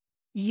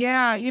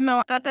 Yeah,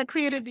 I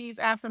created these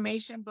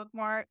affirmation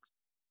bookmarks,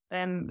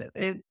 and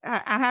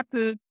I have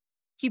to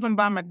keep them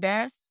by my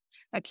desk.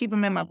 I keep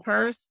them in my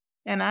purse,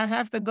 and I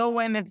have to go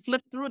in and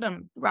flip through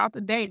them throughout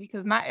the day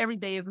because not every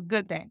day is a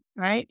good day,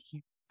 right?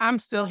 I'm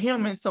still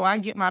human, so I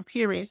get my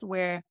periods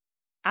where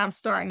I'm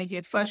starting to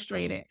get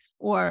frustrated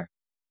or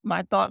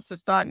my thoughts are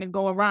starting to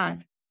go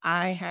awry.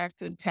 I have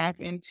to tap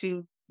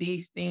into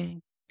these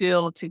things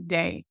still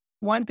today.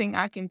 One thing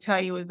I can tell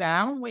you is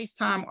that I don't waste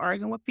time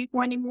arguing with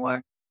people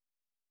anymore.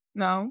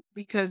 No,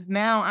 because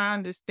now I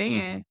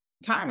understand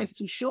time is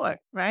too short,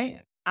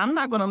 right? I'm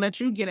not going to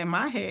let you get in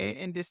my head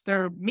and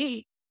disturb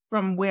me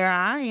from where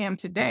I am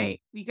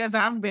today because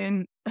I've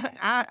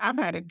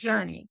had a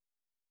journey.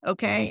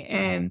 Okay.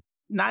 And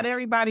not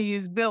everybody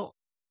is built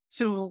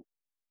to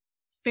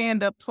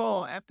stand up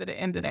tall after the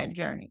end of that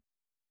journey.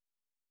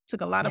 Took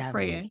a lot of Yeah,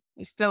 prayer.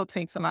 It still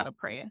takes a lot of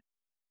prayer.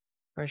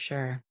 for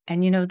sure.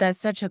 And that's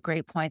such a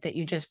great point that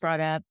you just brought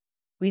up.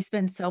 We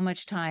spend so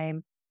much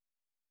time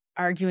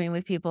arguing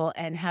with people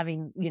and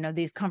having,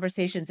 these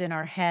conversations in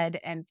our head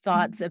and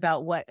thoughts Mhm.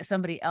 about what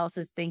somebody else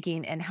is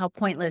thinking and how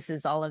pointless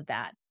is all of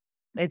that.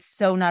 It's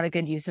so not a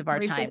good use of our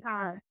Waste time. of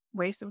time.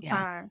 Waste of Yeah.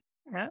 time.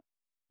 Yeah.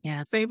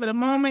 Yeah. Savor the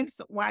moments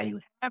while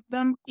you have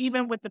them,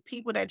 even with the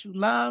people that you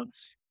love.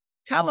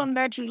 Tell them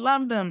that you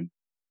love them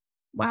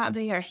while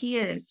they are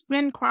here.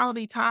 Spend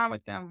quality time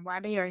with them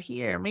while they are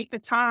here. Make the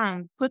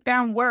time. Put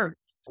down work.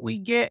 We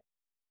get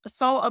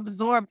so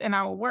absorbed in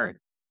our work,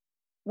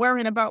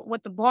 worrying about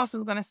what the boss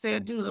is going to say or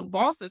do. The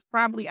boss is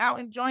probably out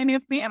enjoying their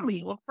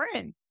family or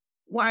friends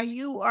while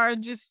you are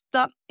just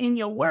stuck in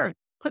your work.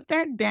 Put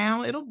that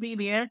down. It'll be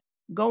there.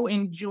 Go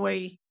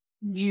enjoy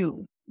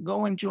you.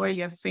 Go enjoy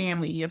your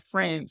family, your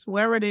friends,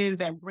 whoever it is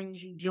that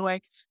brings you joy.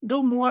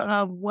 Do more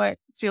of what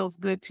feels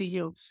good to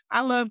you.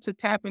 I love to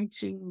tap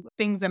into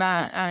things that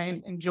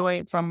I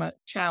enjoyed from a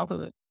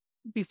childhood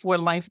before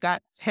life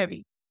got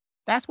heavy.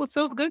 That's what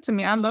feels good to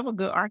me. I love a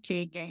good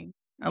arcade game.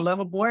 I love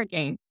a board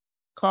game.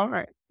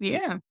 Card.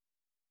 Yeah.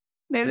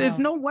 There's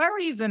Wow. no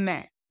worries in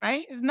that,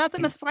 right? There's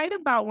nothing to fight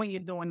about when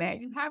you're doing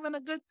that. You're having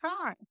a good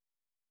time.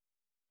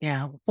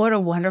 Yeah. What a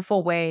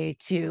wonderful way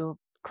to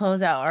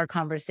close out our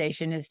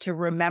conversation is to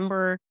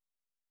remember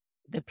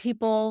the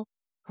people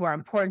who are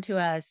important to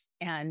us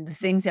and the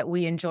things that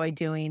we enjoy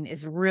doing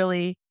is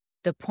really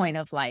the point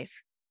of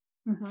life.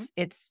 Mhm.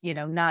 It's,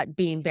 not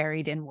being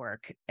buried in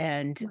work.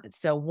 And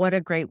so what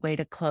a great way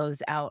to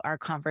close out our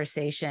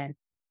conversation.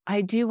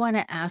 I do want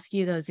to ask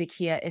you though,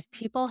 Zakiyyah, if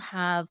people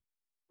have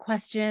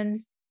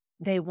questions,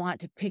 they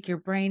want to pick your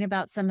brain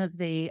about some of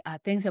the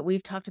things that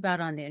we've talked about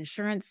on the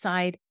insurance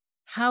side,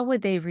 how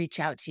would they reach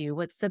out to you?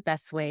 What's the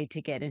best way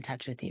to get in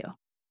touch with you?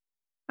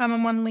 I'm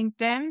on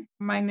LinkedIn.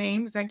 My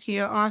name's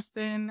Zakiyyah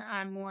Austin.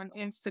 I'm on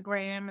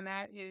Instagram, and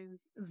that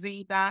is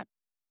Z.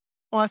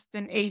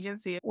 Austin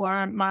Agency,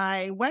 or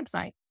my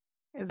website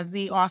is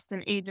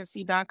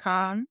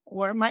zaustinagency.com,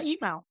 or my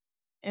email,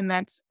 and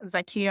that's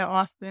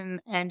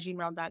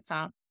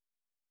zakiyyahaustin@gmail.com.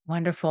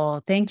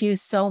 Wonderful. Thank you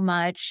so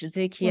much, Thank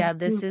Zakiyyah.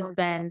 This you. has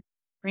been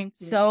Thank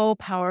you. so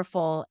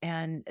powerful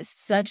and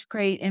such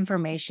great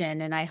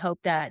information. And I hope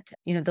that,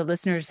 the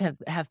listeners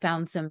have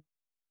found some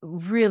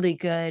really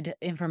good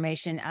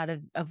information out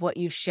of what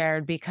you've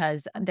shared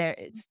because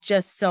it's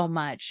just so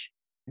much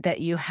that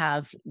you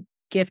have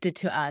gifted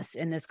to us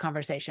in this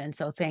conversation.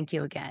 So thank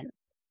you again.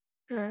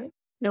 Good.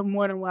 You're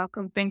more than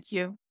welcome. Thank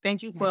you.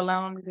 Thank you for Yeah.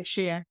 allowing me to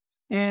share.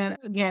 And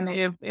again,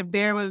 if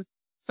there was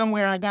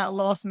somewhere I got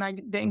lost and I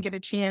didn't get a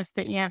chance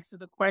to answer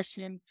the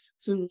question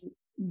to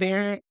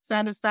their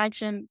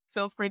satisfaction,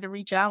 feel free to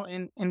reach out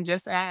and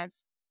just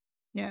ask.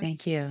 Yes.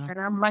 Thank you. And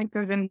I'm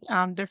licensed in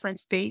different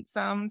states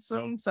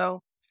soon,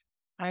 so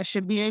I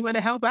should be able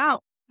to help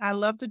out. I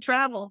love to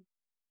travel.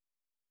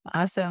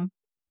 Awesome.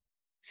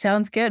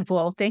 Sounds good.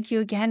 Well, thank you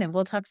again and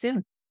we'll talk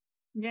soon.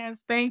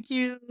 Yes, thank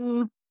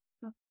you.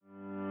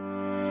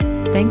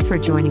 Thanks for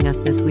joining us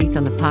this week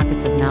on the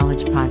Pockets of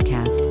Knowledge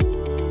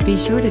podcast. Be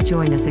sure to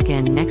join us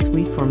again next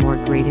week for more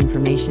great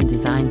information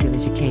designed to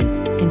educate,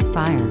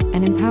 inspire,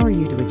 and empower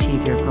you to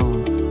achieve your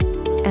goals.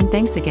 And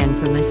thanks again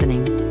for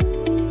listening.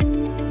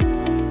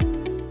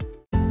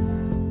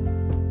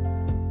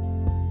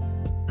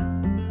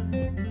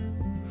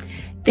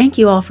 Thank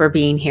you all for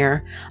being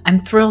here. I'm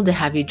thrilled to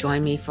have you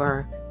join me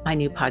for my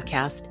new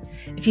podcast.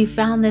 If you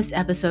found this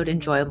episode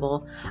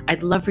enjoyable,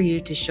 I'd love for you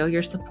to show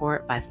your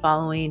support by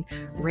following,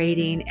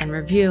 rating, and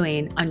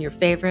reviewing on your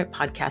favorite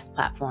podcast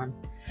platform.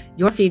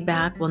 Your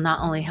feedback will not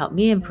only help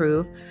me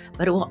improve,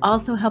 but it will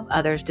also help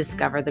others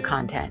discover the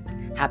content.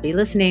 Happy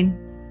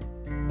listening.